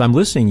 Yes, I'm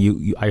listening.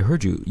 You I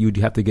heard you. You'd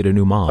have to get a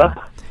new mom.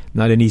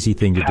 Not an easy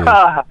thing to do.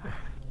 Yeah,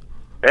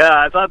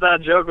 I thought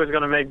that joke was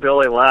going to make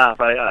Billy laugh.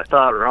 I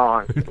thought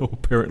wrong. No,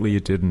 apparently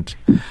it didn't.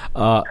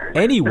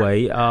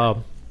 Anyway, I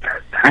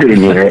didn't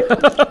hear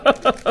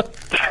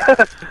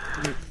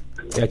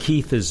it.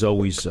 Keith is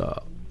always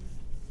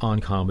on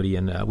comedy,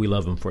 and we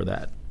love him for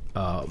that.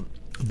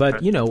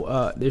 But,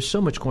 there's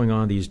so much going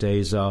on these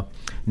days.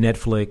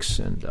 Netflix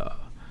and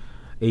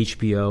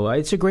HBO.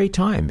 It's a great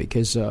time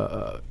because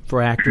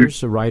for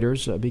actors,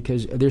 writers,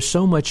 because there's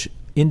so much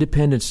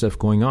independent stuff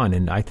going on,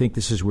 and I think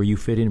this is where you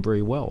fit in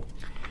very well,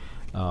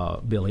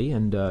 Billy.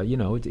 And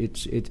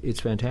it's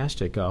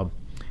fantastic.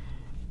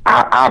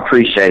 I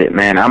appreciate it,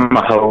 man. I'm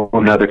a whole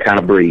another kind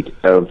of breed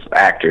of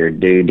actor,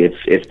 dude.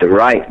 If the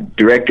right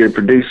director,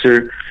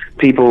 producer,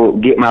 people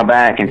get my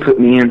back and put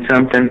me in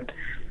something,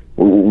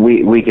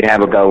 we could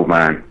have a gold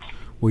mine.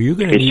 Well, you're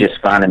going to. It's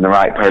just finding the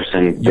right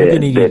person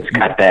that's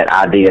got that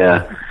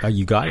idea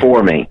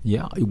for me.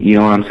 Yeah, you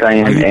know what I'm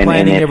saying. Are you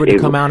planning ever to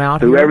come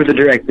out whoever here? the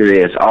director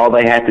is, all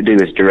they have to do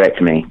is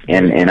direct me,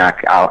 and I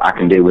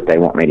can do what they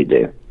want me to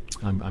do.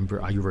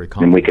 Are you very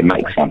confident? And we can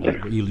make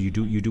something. You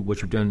do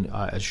what you've done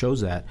shows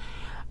that.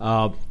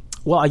 Well,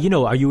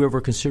 are you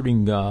ever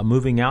considering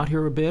moving out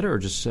here a bit, or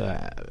just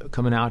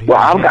coming out here? Well,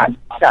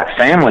 I've got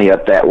family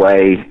up that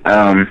way.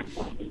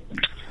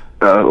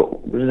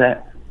 What is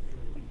that?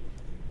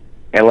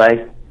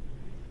 L.A.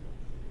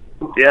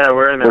 Yeah,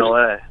 we're in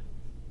L.A.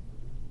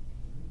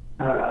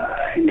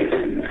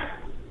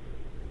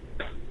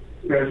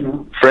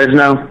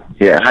 Fresno?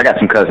 Yeah, I got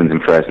some cousins in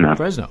Fresno.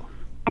 Fresno.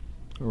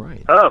 All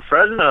right. Oh,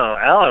 Fresno.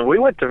 Alan, we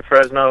went to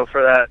Fresno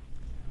for that.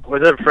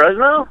 Was it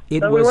Fresno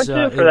that we went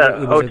to for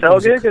that hotel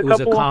gig a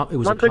couple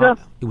months ago?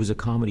 It was a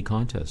comedy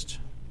contest.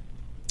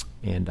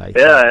 And I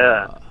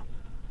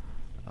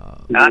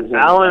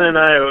Alan and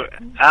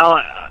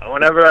I,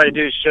 whenever I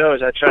do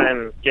shows, I try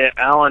and get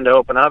Alan to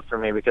open up for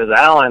me, because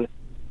Alan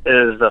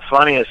is the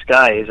funniest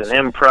guy. He's an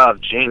improv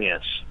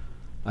genius.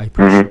 I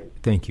appreciate it.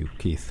 Thank you,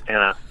 Keith.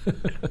 And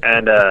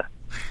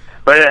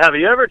but have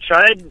you ever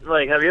tried?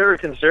 Have you ever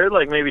considered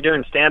maybe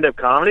doing stand-up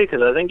comedy?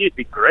 Because I think you'd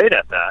be great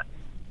at that.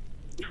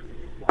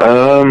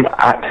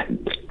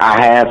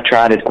 I have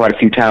tried it quite a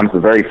few times. The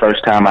very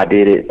first time I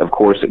did it, of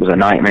course, it was a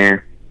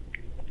nightmare,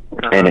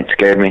 and it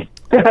scared me.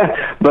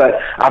 But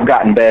I've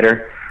gotten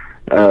better.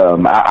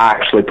 I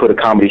actually put a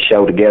comedy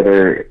show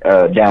together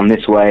down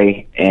this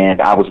way,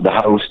 and I was the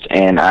host,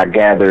 and I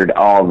gathered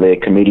all the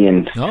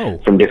comedians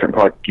from different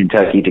parts of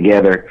Kentucky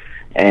together,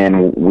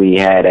 and we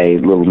had a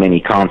little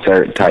mini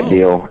concert type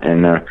deal,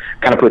 and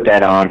kind of put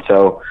that on.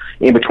 So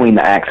in between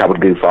the acts, I would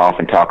goof off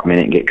and talk a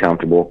minute and get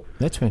comfortable.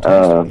 That's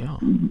fantastic.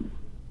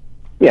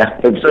 Yeah.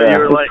 It was, so you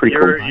were pretty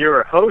cool. You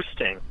were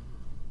hosting.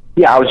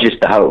 Yeah, I was just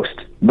the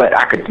host, but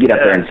I could get up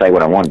there and say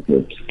what I wanted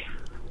to.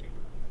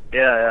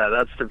 Yeah,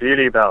 that's the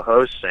beauty about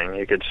hosting.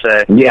 You could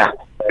say,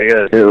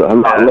 because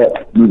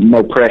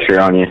no pressure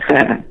on you.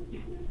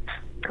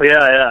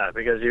 Yeah,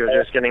 because you were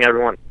just getting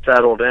everyone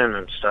settled in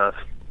and stuff.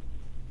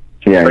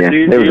 Yeah.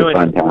 It was a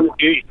fun time.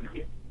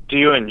 Do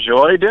you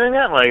enjoy doing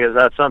that? Is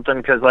that something?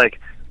 Because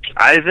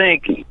I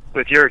think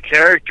with your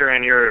character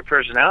and your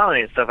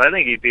personality and stuff, I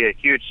think you'd be a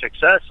huge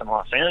success in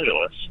Los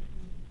Angeles.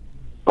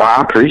 Well,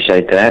 I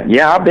appreciate that.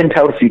 Yeah, I've been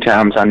told a few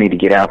times I need to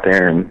get out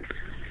there and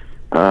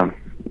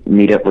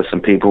meet up with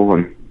some people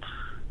and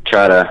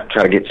try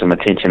to get some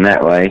attention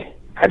that way.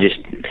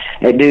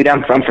 Dude,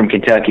 I'm from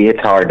Kentucky. It's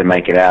hard to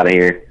make it out of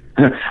here.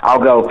 I'll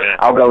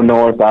go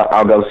north,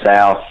 I'll go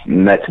south,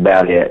 and that's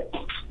about it.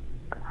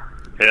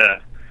 Yeah.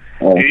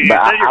 But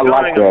I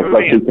like to go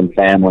see some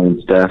family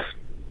and stuff.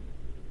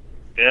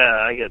 Yeah,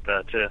 I get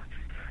that too.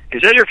 You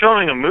said you're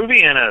filming a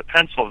movie in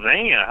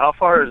Pennsylvania. How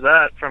far is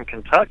that from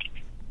Kentucky?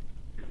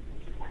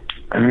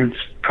 It's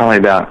probably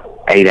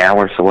about 8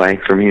 hours away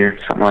from here,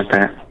 something like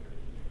that.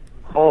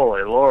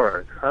 Holy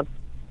Lord.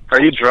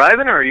 Are you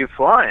driving or are you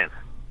flying?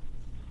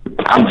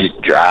 I'm just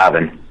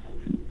driving.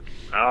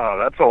 Oh,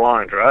 that's a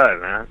long drive,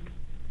 man.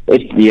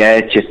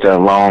 It's just a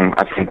long.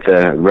 I think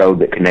the road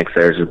that connects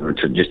there is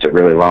just a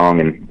really long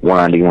and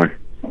windy one.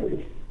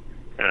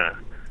 Yeah.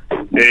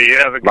 Do you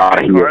have a good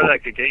car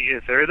that could get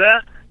you through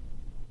that?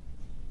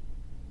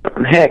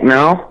 Heck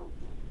no.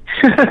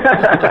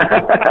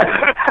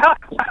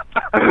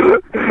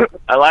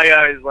 I like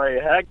how he's like,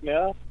 heck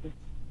no.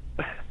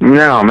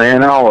 No,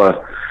 man.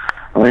 I'll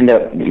end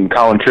up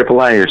calling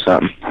AAA or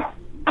something.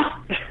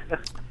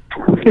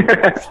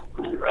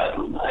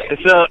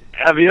 So,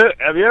 have you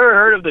ever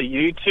heard of the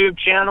YouTube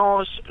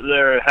channels?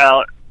 They're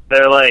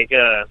like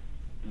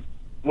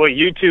what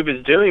YouTube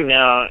is doing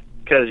now,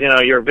 because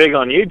you're big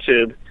on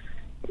YouTube.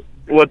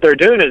 What they're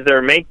doing is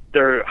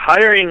they're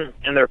hiring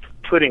and they're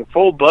putting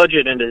full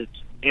budget into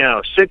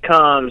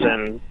sitcoms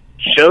and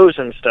shows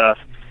and stuff.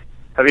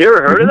 Have you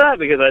ever heard of that?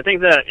 Because I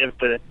think that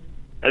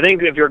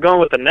if you're going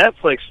with the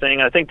Netflix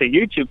thing, I think the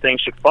YouTube thing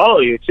should follow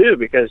you too,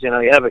 because you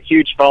have a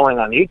huge following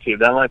on YouTube.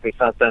 That might be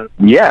something.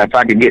 Yeah, if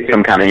I could get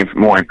some kind of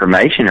more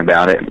information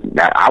about it,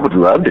 I would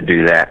love to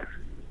do that.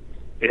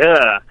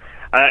 Yeah,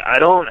 I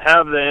don't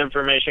have the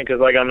information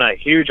because I'm not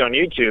huge on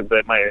YouTube,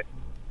 but my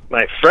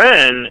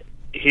friend,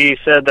 he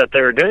said that they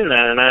were doing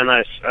that, and then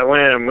I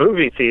went in a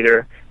movie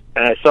theater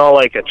and I saw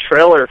a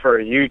trailer for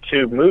a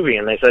YouTube movie,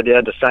 and they said you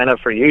had to sign up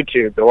for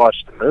YouTube to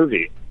watch the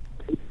movie,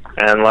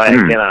 and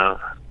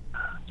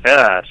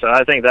yeah, so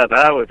I think that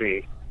would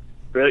be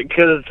really,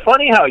 because it's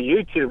funny how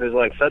YouTube is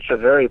such a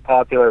very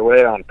popular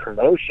way on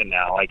promotion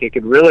now. It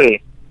could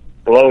really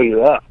blow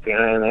you up. You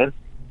know what I mean?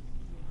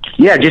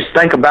 Yeah, just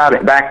think about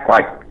it back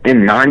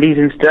in the 90s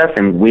and stuff,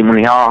 and when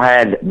we all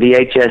had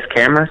VHS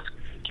cameras,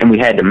 and we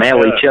had to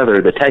mail each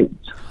other the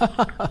tapes.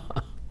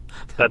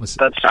 That's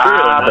true.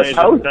 The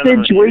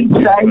postage we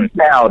save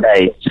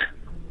nowadays.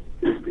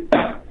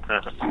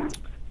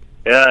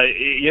 Yeah,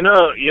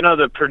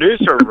 the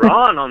producer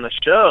Ron on the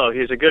show,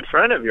 he's a good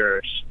friend of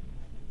yours,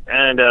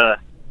 and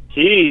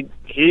he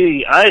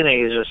I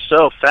think he's just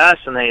so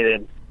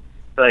fascinated.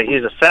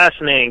 He's a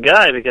fascinating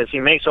guy because he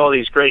makes all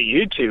these great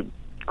YouTube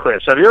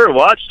clips. Have you ever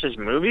watched his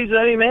movies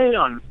that he made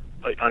on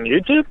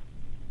YouTube?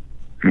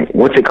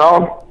 What's it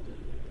called?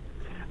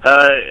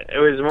 It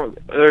was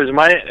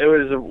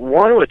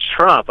one with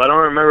Trump. I don't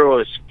remember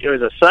what it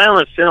was. A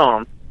silent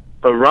film.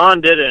 But Ron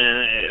did it,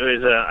 and it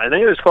was I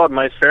think it was called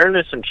My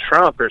Fairness and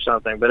Trump or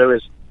something. But it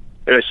was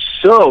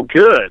so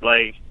good.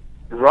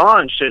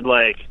 Ron should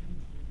I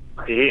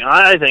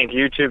think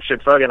YouTube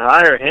should fucking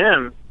hire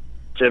him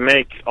to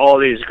make all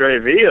these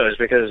great videos,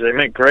 because they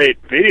make great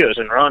videos,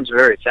 and Ron's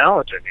very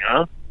talented.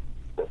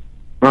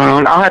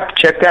 I'll have to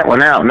check that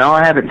one out. No,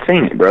 I haven't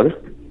seen it, brother.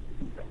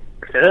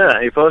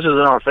 Yeah, he posts it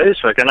on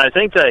Facebook, and I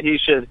think that he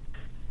should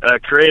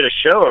create a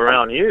show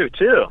around you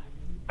too.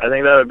 I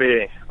think that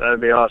would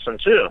be awesome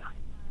too.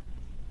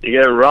 You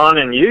get Ron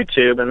and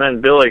YouTube, and then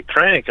Billy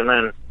Crank, and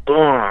then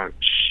boom.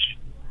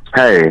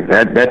 Hey,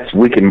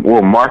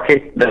 we'll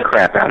market the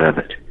crap out of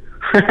it.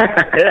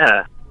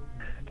 Yeah,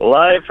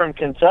 live from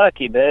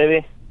Kentucky,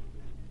 baby.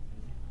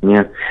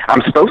 Yeah,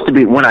 I'm supposed to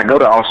be, when I go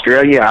to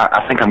Australia,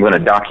 I think I'm going to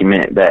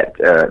document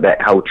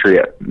that whole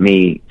trip.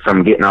 Me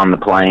from getting on the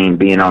plane,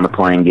 being on the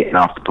plane, getting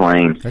off the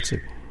plane. That's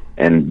it.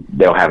 And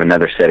they'll have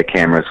another set of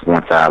cameras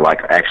once I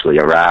actually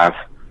arrive.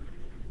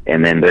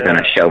 And then they're going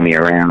to show me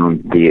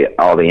around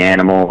all the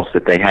animals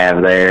that they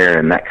have there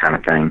and that kind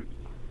of thing.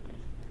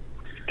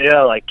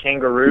 Yeah, like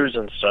kangaroos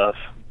and stuff.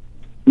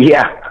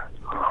 Yeah.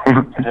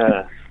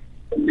 Yeah.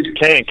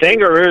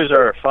 Kangaroos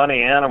are a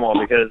funny animal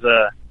because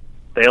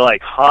they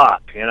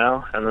hop,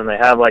 and then they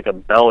have a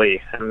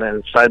belly, and then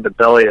inside the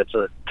belly it's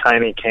a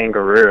tiny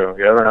kangaroo.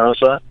 You ever notice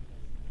that?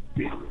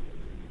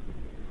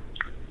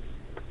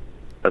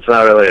 That's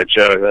not really a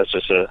joke. That's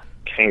just a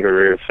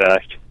kangaroo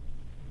fact.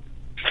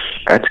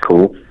 That's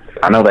cool.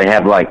 I know they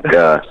have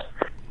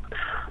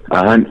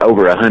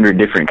over 100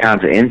 different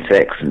kinds of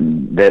insects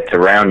that's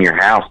around your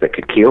house that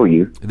could kill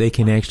you. They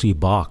can actually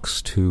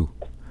box too,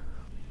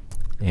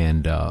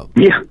 and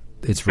yeah,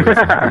 it's very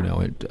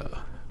fun,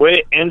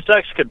 Wait,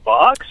 insects could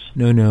box?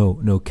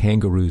 No,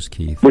 kangaroos,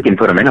 Keith. We can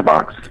put them in a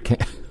box,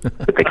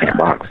 but they can't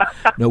box.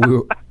 No, we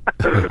were.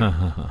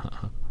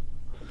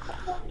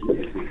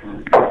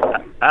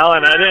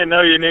 Alan, I didn't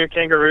know you knew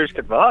kangaroos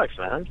could box,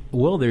 man.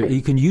 Well,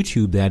 you can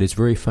YouTube that. It's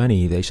very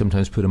funny. They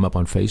sometimes put them up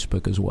on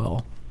Facebook as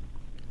well.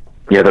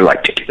 Yeah, they're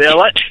like...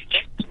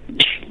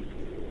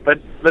 But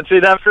see,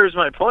 that proves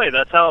my point.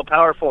 That's how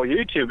powerful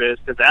YouTube is,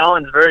 because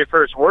Alan's very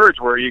first words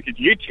were you could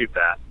YouTube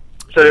that.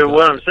 So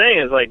what I'm saying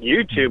is,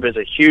 YouTube is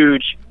a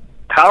huge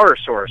power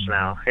source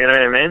now. You know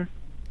what I mean?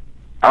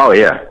 Oh,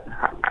 yeah.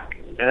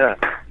 Yeah.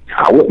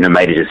 I wouldn't have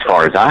made it as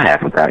far as I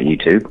have without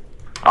YouTube.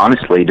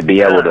 Honestly, to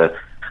be able to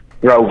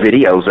throw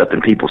videos up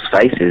in people's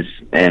faces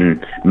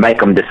and make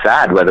them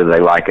decide whether they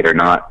like it or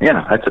not,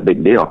 that's a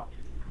big deal.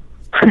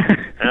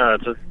 Yeah,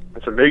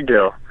 it's a big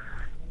deal.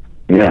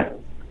 Yeah.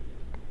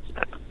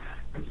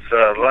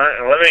 So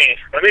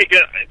let me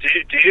get.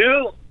 Do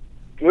you?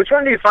 Which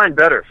one do you find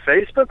better,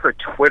 Facebook or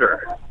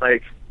Twitter?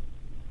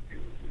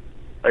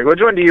 Like,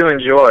 which one do you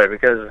enjoy?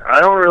 Because I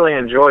don't really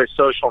enjoy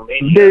social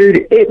media.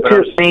 Dude,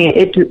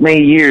 it took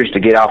me years to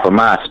get off of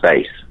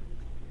MySpace.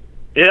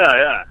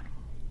 Yeah.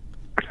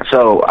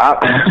 So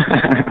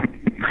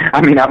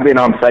I mean, I've been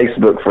on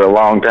Facebook for a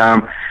long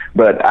time,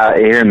 but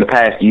here in the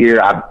past year,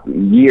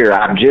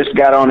 I've just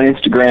got on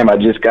Instagram, I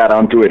just got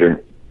on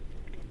Twitter,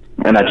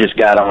 and I just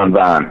got on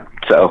Vine.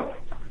 So,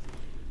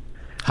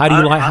 how do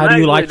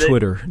you like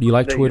Twitter? Do you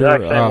like Twitter?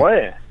 Exact same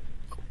way.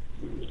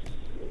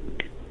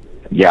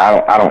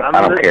 Yeah,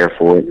 I don't care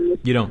for it.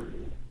 You don't.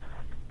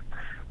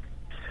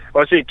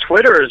 Well, see,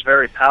 Twitter is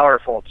very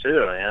powerful too. You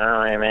know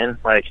what I mean?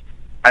 Like,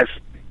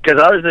 because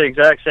I was the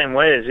exact same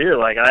way as you.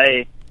 Like,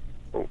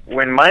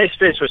 when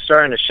MySpace was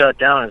starting to shut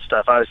down and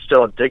stuff, I was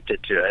still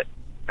addicted to it.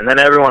 And then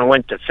everyone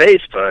went to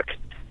Facebook,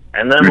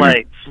 and then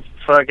like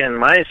fucking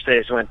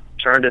MySpace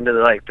turned into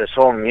like this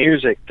whole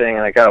music thing,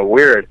 and it got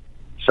weird.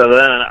 So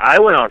then I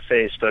went on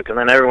Facebook, and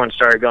then everyone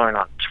started going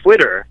on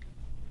Twitter.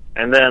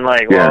 And then,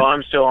 like, well,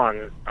 I'm still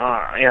on,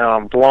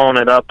 I'm blowing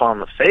it up on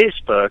the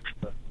Facebook.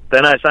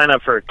 Then I signed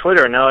up for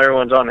Twitter, and now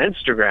everyone's on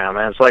Instagram.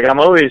 And it's like I'm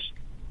always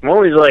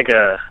like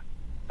a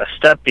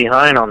step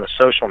behind on the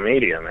social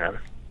media, man.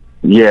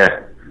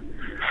 Yeah.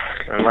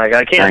 And like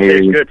I can't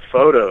take good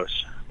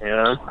photos, you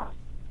know.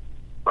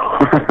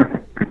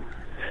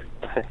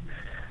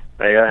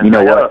 You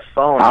know what? I have a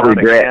phone, not a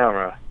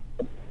camera.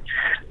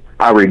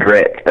 I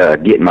regret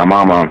getting my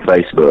mama on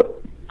Facebook.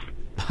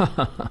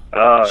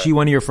 She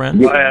one of your friends?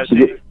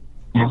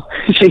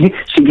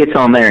 She gets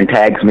on there and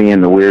tags me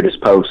in the weirdest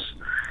posts.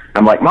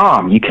 I'm like,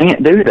 Mom, you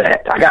can't do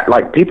that. I got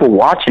like people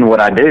watching what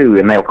I do,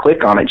 and they'll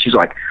click on it. She's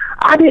like,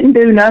 I didn't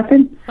do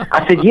nothing.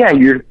 I said, yeah,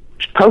 you're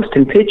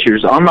posting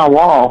pictures on my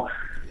wall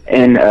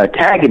and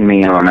tagging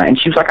me on it. And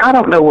she was like, I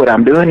don't know what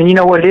I'm doing. And you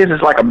know what it is?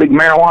 It's like a big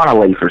marijuana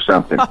leaf or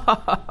something.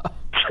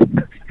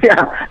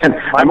 Yeah. And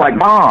I'm like,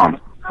 Mom,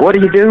 what are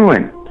you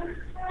doing?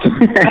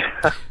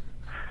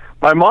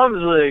 My mom's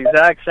the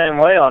exact same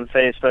way on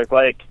Facebook.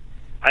 Like,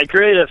 I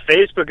created a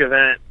Facebook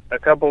event a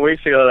couple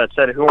weeks ago that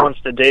said, who wants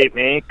to date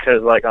me?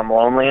 Because, like, I'm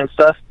lonely and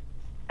stuff.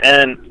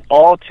 And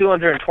all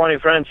 220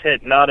 friends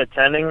hit not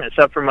attending,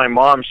 except for my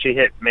mom. She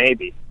hit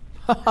maybe.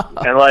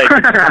 And, like...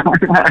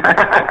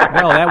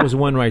 well, that was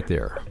one right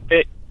there.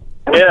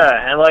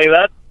 And,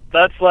 like,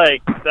 that's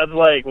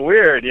like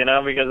weird, you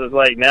know, because it's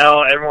like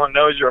now everyone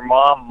knows your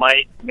mom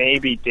might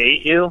maybe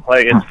date you.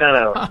 Like, it's kind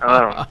of, I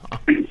don't know.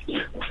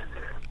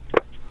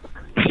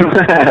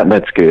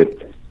 That's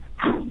good.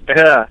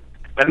 Yeah.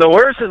 And the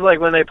worst is, like,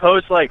 when they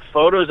post, like,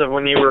 photos of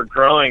when you were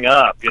growing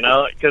up, you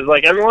know? Because,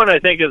 like, everyone, I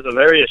think, is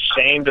very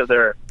ashamed of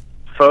their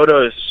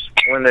photos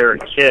when they were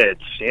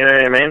kids. You know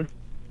what I mean?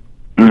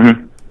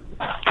 Mm-hmm.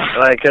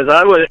 Like, because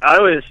I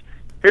was,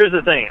 here's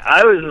the thing.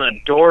 I was an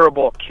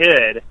adorable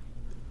kid,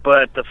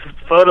 but the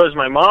photos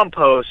my mom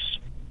posts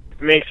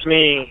makes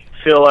me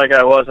feel like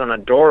I wasn't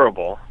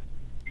adorable.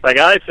 Like,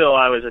 I feel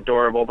I was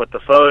adorable, but the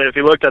photo, if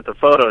you looked at the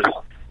photos,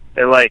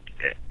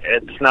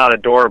 it's not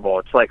adorable.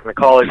 It's like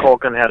Macaulay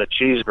Culkin had a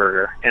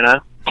cheeseburger, you know?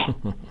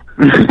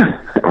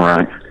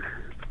 Right.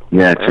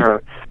 Yeah. So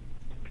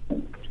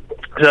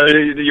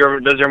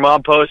does your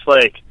mom post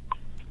like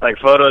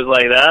photos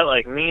like that,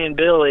 like me and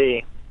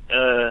Billy?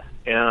 You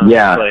know,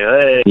 yeah.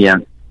 Like, hey. Yeah.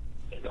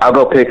 I'll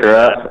go pick her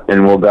up,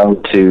 and we'll go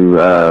to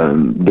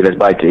get us a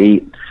bite to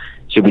eat.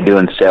 She'll be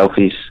doing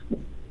selfies.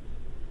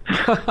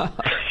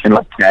 And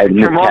like tagging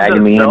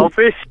me in.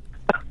 Selfies?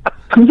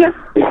 Yeah.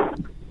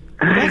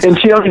 And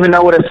she don't even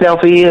know what a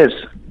selfie is.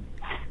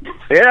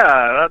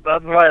 Yeah,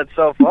 that's why it's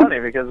so funny,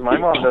 because my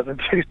mom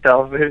doesn't do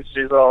selfies.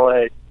 She's all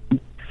like...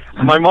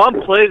 My mom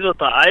plays with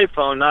the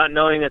iPhone not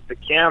knowing it's a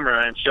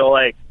camera, and she'll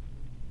like...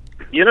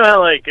 You know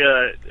how like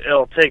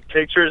it'll take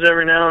pictures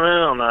every now and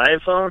then on the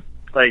iPhone?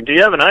 Like, do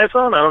you have an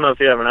iPhone? I don't know if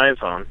you have an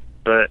iPhone,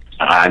 but...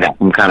 I got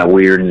some kind of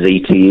weird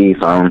ZTE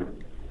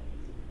phone.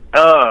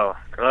 Oh,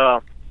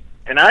 well...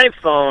 An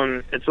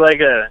iPhone, it's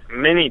like a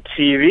mini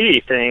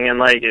TV thing, and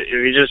like if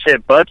you just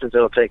hit buttons,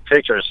 it'll take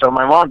pictures. So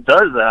my mom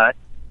does that,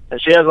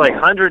 and she has like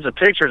hundreds of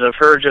pictures of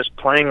her just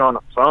playing on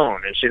the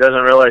phone, and she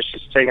doesn't realize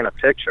she's taking a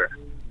picture.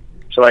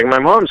 So like my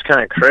mom's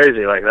kind of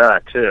crazy like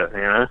that too,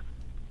 you know?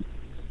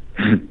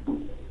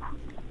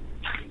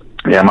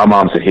 Yeah, my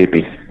mom's a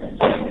hippie.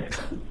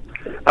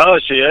 Oh,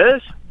 she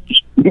is?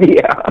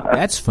 Yeah.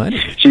 That's funny.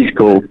 She's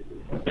cool.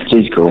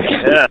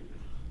 Yeah.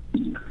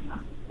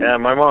 Yeah,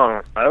 my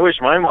mom. I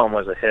wish my mom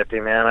was a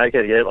hippie, man. I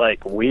could get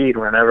like weed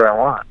whenever I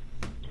want.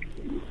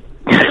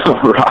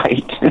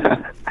 Right.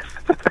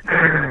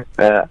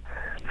 Yeah.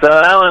 So,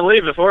 Alan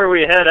Lee, before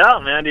we head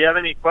out, man, do you have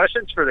any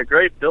questions for the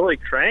great Billy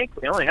Crank?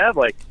 We only have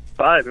like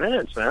 5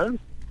 minutes, man.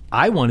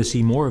 I want to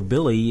see more of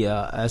Billy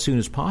as soon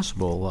as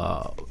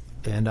possible,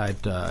 and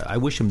I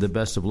wish him the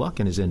best of luck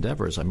in his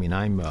endeavors. I mean,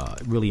 I'm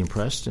really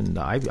impressed, and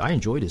I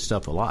enjoyed his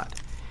stuff a lot.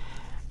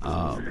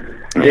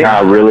 Yeah,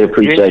 I really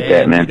appreciate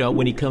that, man. You know,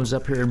 when he comes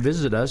up here and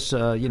visit us,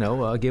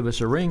 give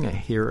us a ring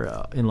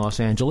here in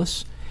Los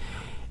Angeles,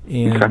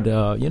 and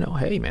you know,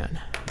 hey, man,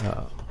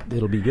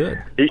 it'll be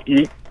good.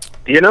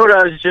 You know what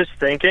I was just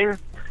thinking?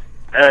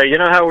 You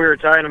know how we were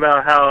talking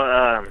about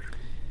how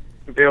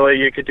Billy,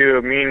 you could do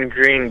a Mean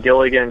Green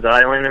Gilligan's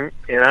Island,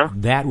 you know?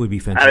 That would be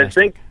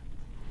fantastic.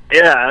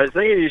 I was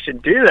thinking you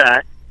should do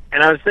that,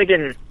 and I was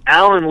thinking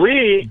Alan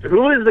Lee,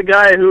 who is the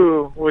guy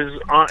who was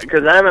on,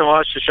 because I haven't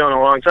watched the show in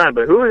a long time,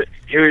 but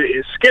he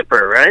was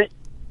Skipper, right?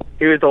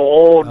 He was the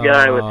old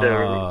guy with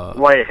the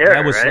white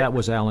hair, right? That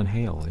was Alan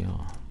Hale, yeah.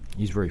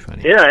 He's very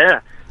funny.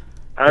 Yeah.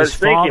 I was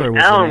father thinking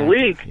was Alan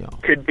Lee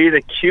could be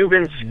the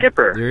Cuban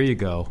Skipper. There you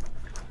go.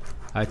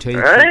 I tell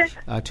you, right?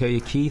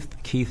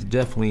 Keith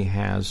definitely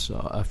has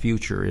a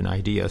future in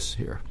ideas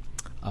here.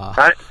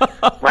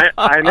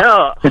 I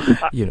know.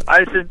 You know.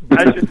 I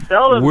should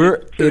sell them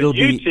to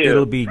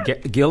it'll be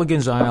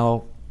Gilligan's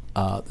Isle,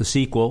 the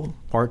sequel,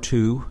 part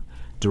 2,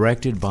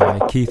 directed by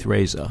Keith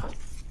Reza.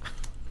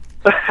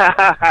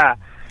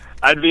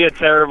 I'd be a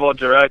terrible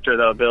director,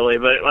 though, Billy.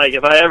 But like,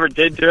 if I ever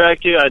did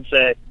direct you, I'd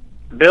say,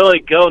 Billy,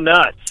 go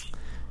nuts.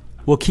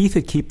 Well, Keith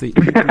would keep the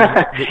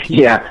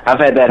Yeah, I've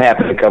had that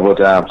happen a couple of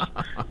times.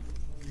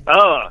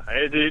 Oh,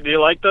 do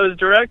you like those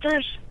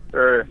directors?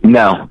 Or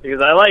No.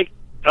 Because I like.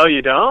 Oh,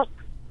 you don't?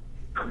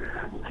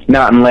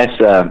 Not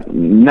unless,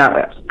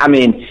 I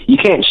mean, you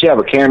can't shove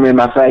a camera in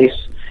my face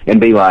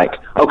and be like,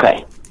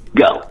 okay,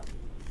 go.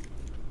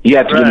 You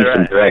have to give me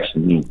some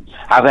direction.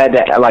 I've had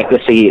that, like,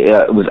 let's see,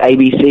 it was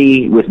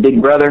ABC with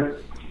Big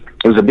Brother.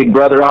 It was a Big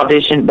Brother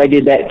audition. They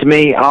did that to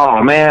me.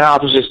 Oh, man, I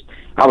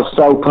was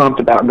so pumped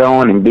about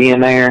going and being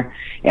there,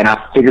 and I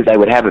figured they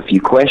would have a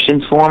few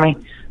questions for me,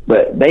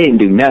 but they didn't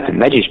do nothing.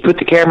 They just put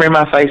the camera in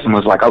my face and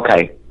was like,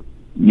 okay,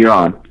 you're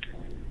on.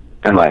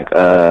 I'm like,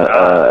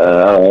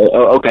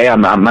 okay,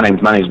 my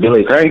name's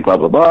Billy Craig, blah,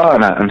 blah, blah,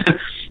 and it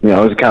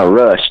was kind of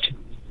rushed.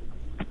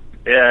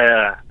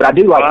 Yeah. But I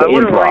do like the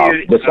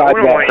improv. Besides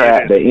that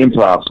crap, the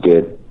improv's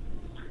good.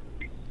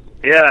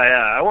 Yeah,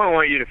 I wouldn't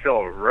want you to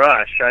feel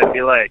rushed. I'd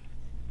be like,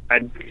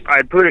 I'd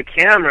put a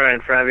camera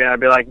in front of you, and I'd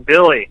be like,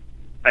 Billy,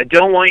 I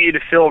don't want you to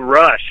feel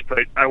rushed, but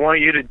I want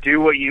you to do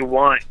what you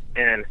want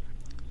and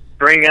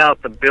bring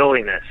out the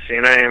Billiness,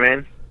 you know what I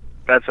mean?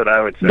 That's what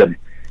I would say.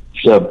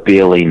 The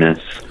Billiness.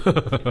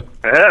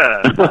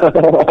 Yeah.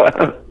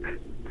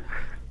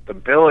 The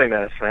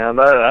Billiness, man.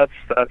 That's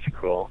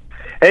cool.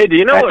 Hey, do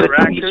you know what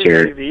Raccoon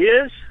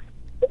TV is?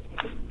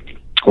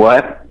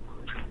 What?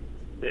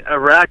 A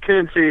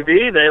Raccoon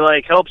TV, they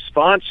like help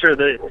sponsor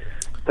the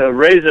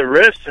Razor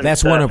Riffs and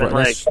that's stuff. One of our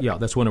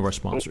that's one of our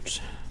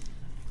sponsors.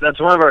 That's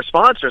one of our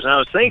sponsors, and I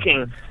was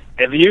thinking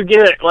if you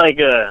get like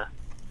a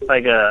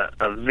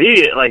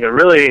video, like a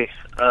really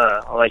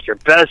like your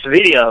best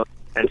video,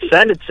 and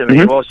send it to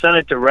me, we'll send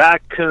it to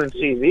Raccoon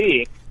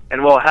TV,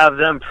 and we'll have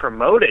them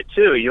promote it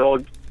too.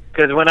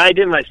 Because when I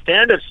did my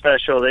stand-up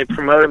special, they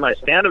promoted my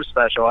stand-up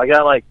special. I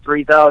got like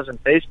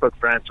 3,000 Facebook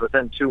friends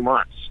within 2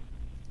 months.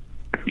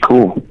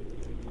 Cool.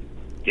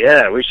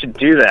 Yeah, we should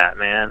do that,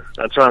 man.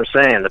 That's what I'm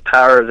saying. The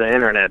power of the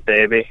internet,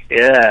 baby.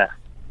 Yeah.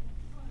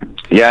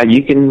 Yeah,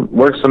 you can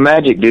work some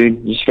magic,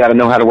 dude. You just got to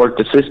know how to work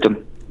the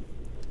system.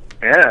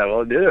 Yeah,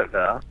 we'll do it,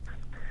 pal.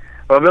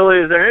 Well, Billy,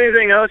 is there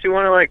anything else you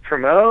want to like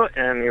promote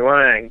and you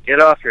want to get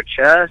off your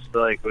chest?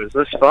 Like, was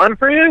this fun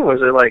for you?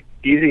 Was it like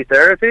easy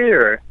therapy,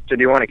 or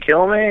did you want to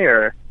kill me,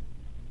 or?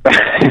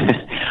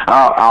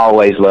 I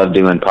always love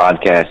doing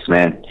podcasts,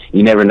 man.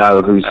 You never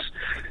know who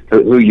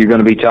you're going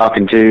to be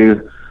talking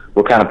to,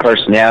 what kind of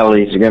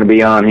personalities are going to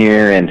be on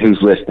here, and who's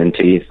listening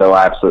to you. So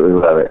I absolutely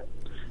love it.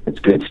 It's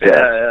good stuff.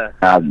 Yeah.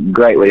 I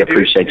greatly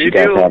appreciate you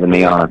guys having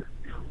me on.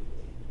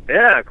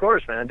 Yeah, of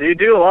course, man. Do you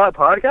do a lot of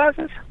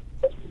podcasts?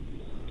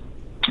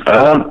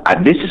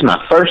 This is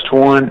my first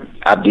one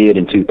I did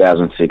in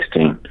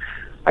 2016.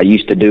 I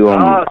used to do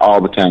them all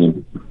the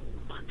time,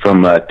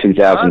 from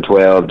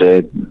 2012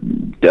 to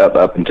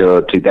up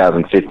until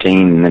 2015,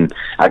 and then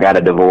I got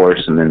a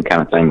divorce, and then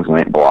kind of things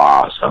went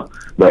blah. So,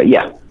 but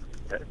yeah.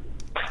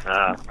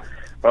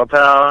 Well,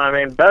 pal, I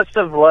mean, best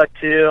of luck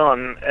to you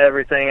on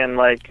everything, and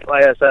like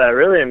I said, I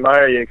really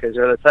admire you because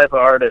you're the type of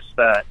artist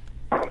that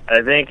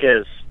I think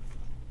is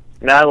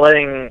not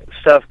letting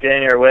stuff get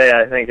in your way.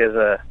 I think is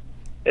the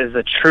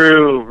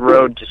true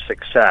road to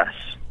success.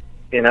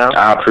 You know?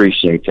 I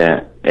appreciate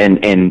that,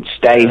 and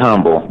stay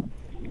humble.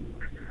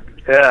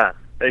 Yeah,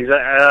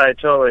 exactly. I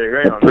totally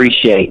agree.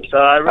 Appreciate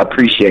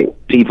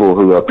people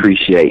who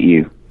appreciate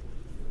you.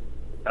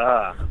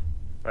 Well,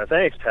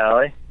 thanks,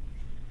 Tally.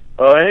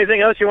 Well,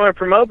 anything else you want to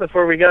promote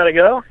before we gotta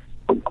go?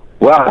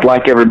 Well, I'd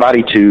like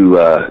everybody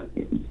to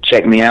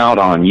check me out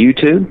on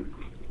YouTube.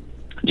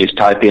 Just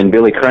type in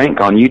Billy Crank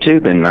on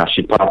YouTube, and I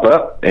should pop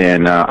up.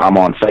 And I'm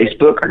on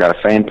Facebook. I got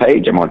a fan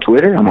page. I'm on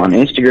Twitter. I'm on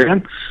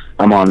Instagram.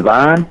 I'm on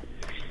Vine.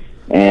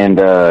 And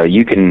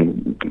you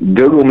can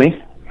Google me.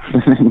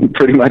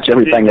 Pretty much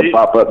everything will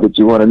pop up that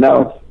you want to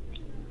know.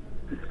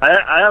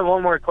 I have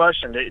one more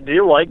question. Do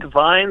you like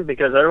Vine?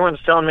 Because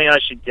everyone's telling me I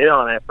should get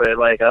on it, but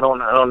like I don't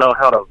know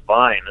how to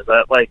Vine. Is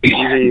that like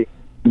easy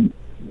to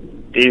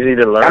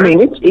learn? I mean,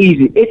 it's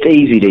easy. It's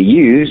easy to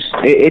use.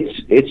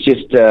 It's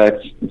just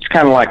it's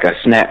kind of like a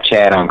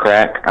Snapchat on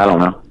crack. I don't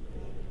know.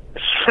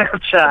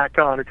 Snapchat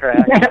on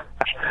crack.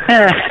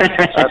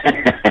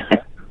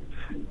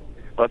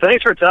 Well,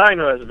 thanks for talking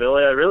to us,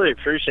 Billy. I really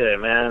appreciate it,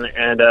 man.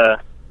 And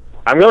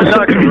I'm going to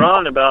talk to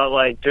Ron about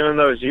like doing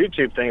those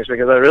YouTube things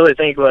because I really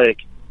think like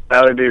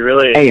that would be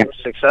really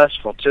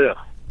successful too.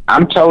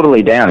 I'm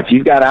totally down. If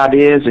you've got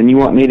ideas and you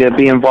want me to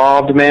be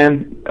involved,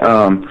 man,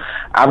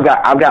 I've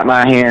got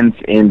my hands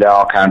into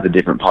all kinds of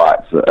different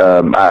pots.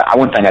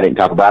 One thing I didn't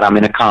talk about, I'm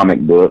in a comic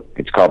book.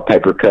 It's called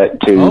Paper Cut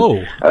 2.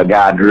 Oh. A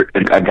guy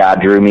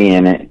drew me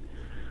in it.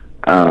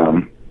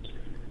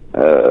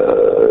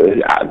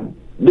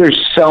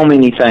 There's so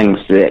many things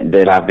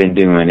that I've been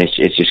doing.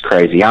 It's just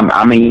crazy.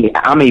 I'm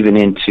even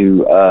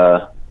into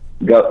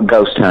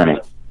ghost hunting.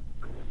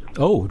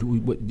 Oh,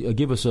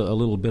 give us a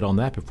little bit on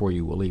that before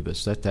you leave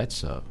us.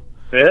 That's Yeah.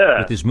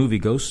 with this movie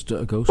Ghost.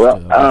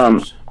 Well,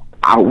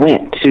 I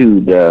went to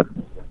the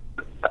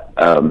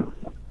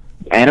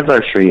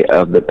anniversary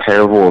of the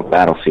Paravorov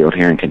Battlefield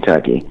here in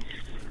Kentucky,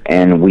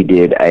 and we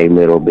did a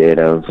little bit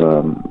of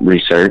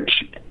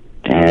research,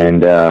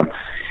 and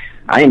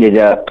I ended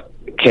up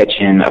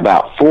catching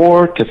about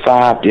 4 to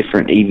 5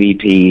 different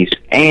EVPs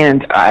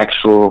and an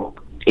actual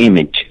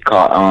image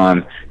caught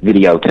on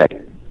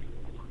videotape.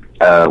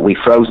 We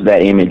froze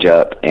that image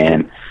up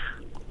and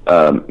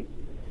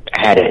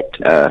had it,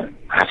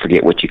 I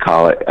forget what you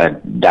call it, a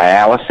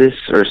dialysis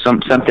or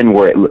something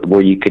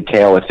where you could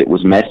tell if it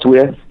was messed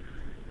with.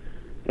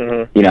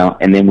 Mm-hmm. You know,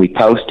 and then we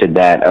posted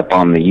that up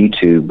on the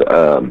YouTube,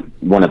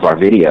 one of our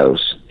videos,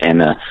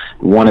 and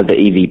one of the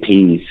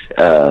EVPs,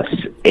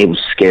 it was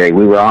scary.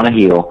 We were on a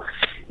hill,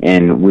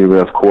 and we were,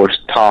 of course,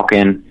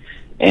 talking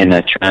and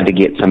trying to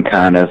get some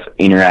kind of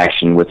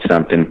interaction with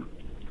something,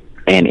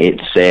 and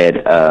it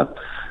said,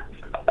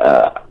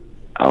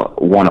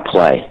 want to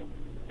play.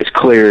 It's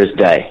clear as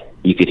day.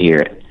 You could hear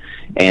it.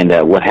 And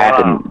what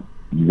happened,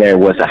 there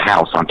was a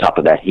house on top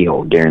of that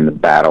hill during the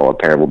battle of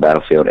Paravorov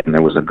Battlefield, and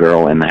there was a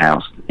girl in the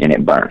house, and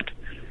it burned.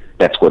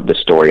 That's what the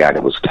story I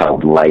was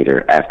told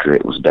later after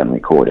it was done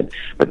recorded.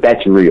 But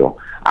that's real.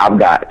 I've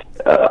got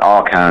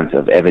all kinds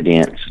of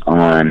evidence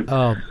on.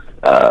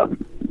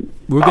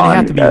 We're going to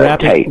have to be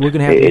wrapping. We're going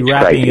to have to be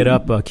wrapping crazy. it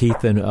up,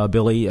 Keith and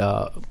Billy.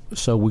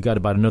 So we got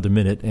about another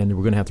minute, and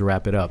we're going to have to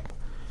wrap it up.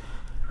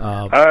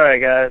 All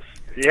right, guys.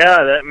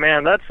 Yeah,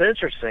 that's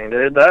interesting,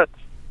 dude.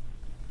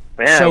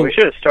 We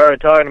should have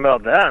started talking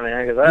about that,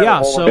 man. Because I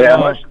have a whole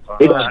bunch of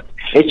questions on that.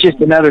 It's just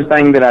another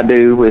thing that I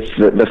do with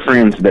the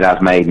friends that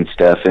I've made and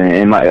stuff.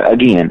 And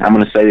again, I'm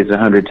going to say this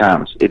 100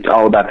 times. It's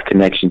all about the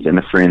connections and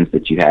the friends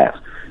that you have.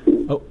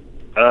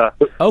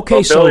 Okay,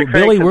 well, so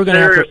Billy, we're going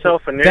to have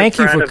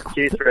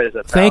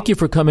to thank you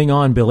for coming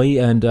on, Billy,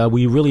 and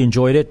we really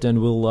enjoyed it,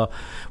 and we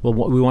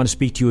want to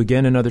speak to you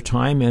again another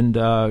time, and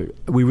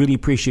we really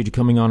appreciate you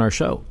coming on our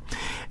show.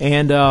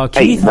 And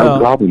Keith, no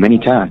problem,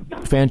 anytime.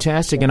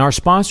 Fantastic, and our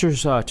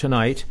sponsors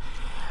tonight.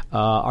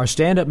 Our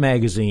stand-up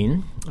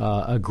magazine,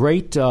 a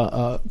great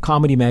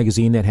comedy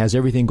magazine that has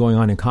everything going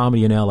on in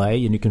comedy in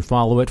L.A., and you can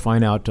follow it,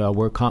 find out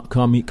where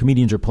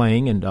comedians are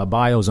playing and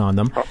bios on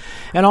them.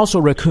 And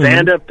also Raccoon.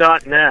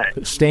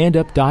 Standup.net.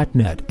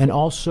 Standup.net. And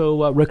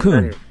also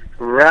Raccoon. And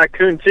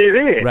Raccoon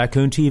TV.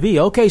 Raccoon TV.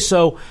 Okay,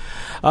 so,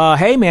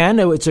 hey, man,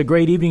 it's a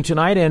great evening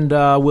tonight, and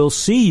we'll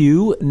see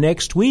you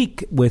next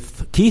week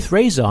with Keith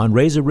Reza on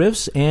Reza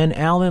Riffs and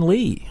Alan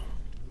Lee.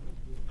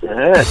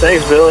 Yeah,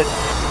 thanks, Billy.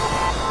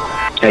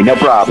 Hey, no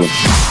problem.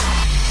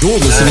 You're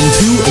listening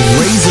to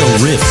Reza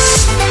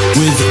Riffs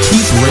with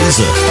Keith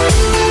Reza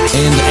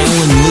and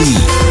Alan Lee,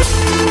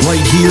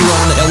 right here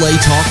on LA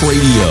Talk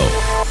Radio.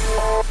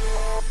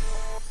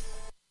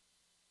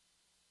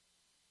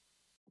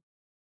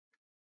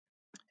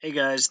 Hey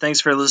guys,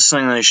 thanks for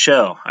listening to the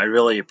show. I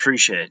really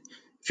appreciate it.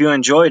 If you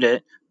enjoyed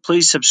it,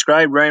 please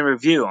subscribe, rate, and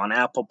review on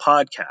Apple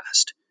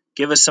Podcast.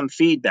 Give us some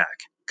feedback.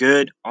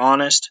 Good,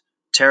 honest,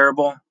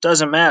 terrible,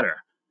 doesn't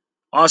matter.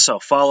 Also,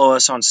 follow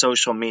us on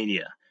social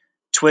media,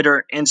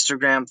 Twitter,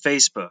 Instagram,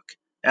 Facebook,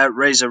 at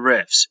Reza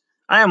Riffs.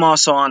 I am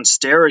also on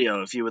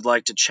Stereo if you would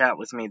like to chat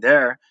with me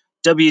there,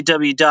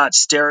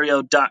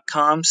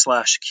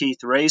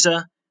 www.stereo.com/Keith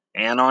Reza,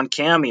 and on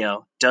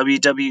Cameo,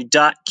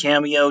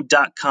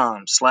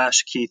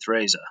 www.cameo.com/Keith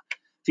Reza.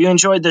 If you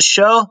enjoyed the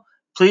show,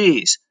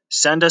 please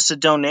send us a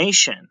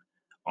donation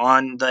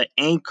on the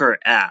Anchor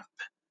app.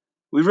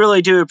 We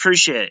really do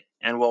appreciate it,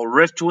 and we'll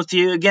riff with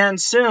you again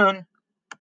soon.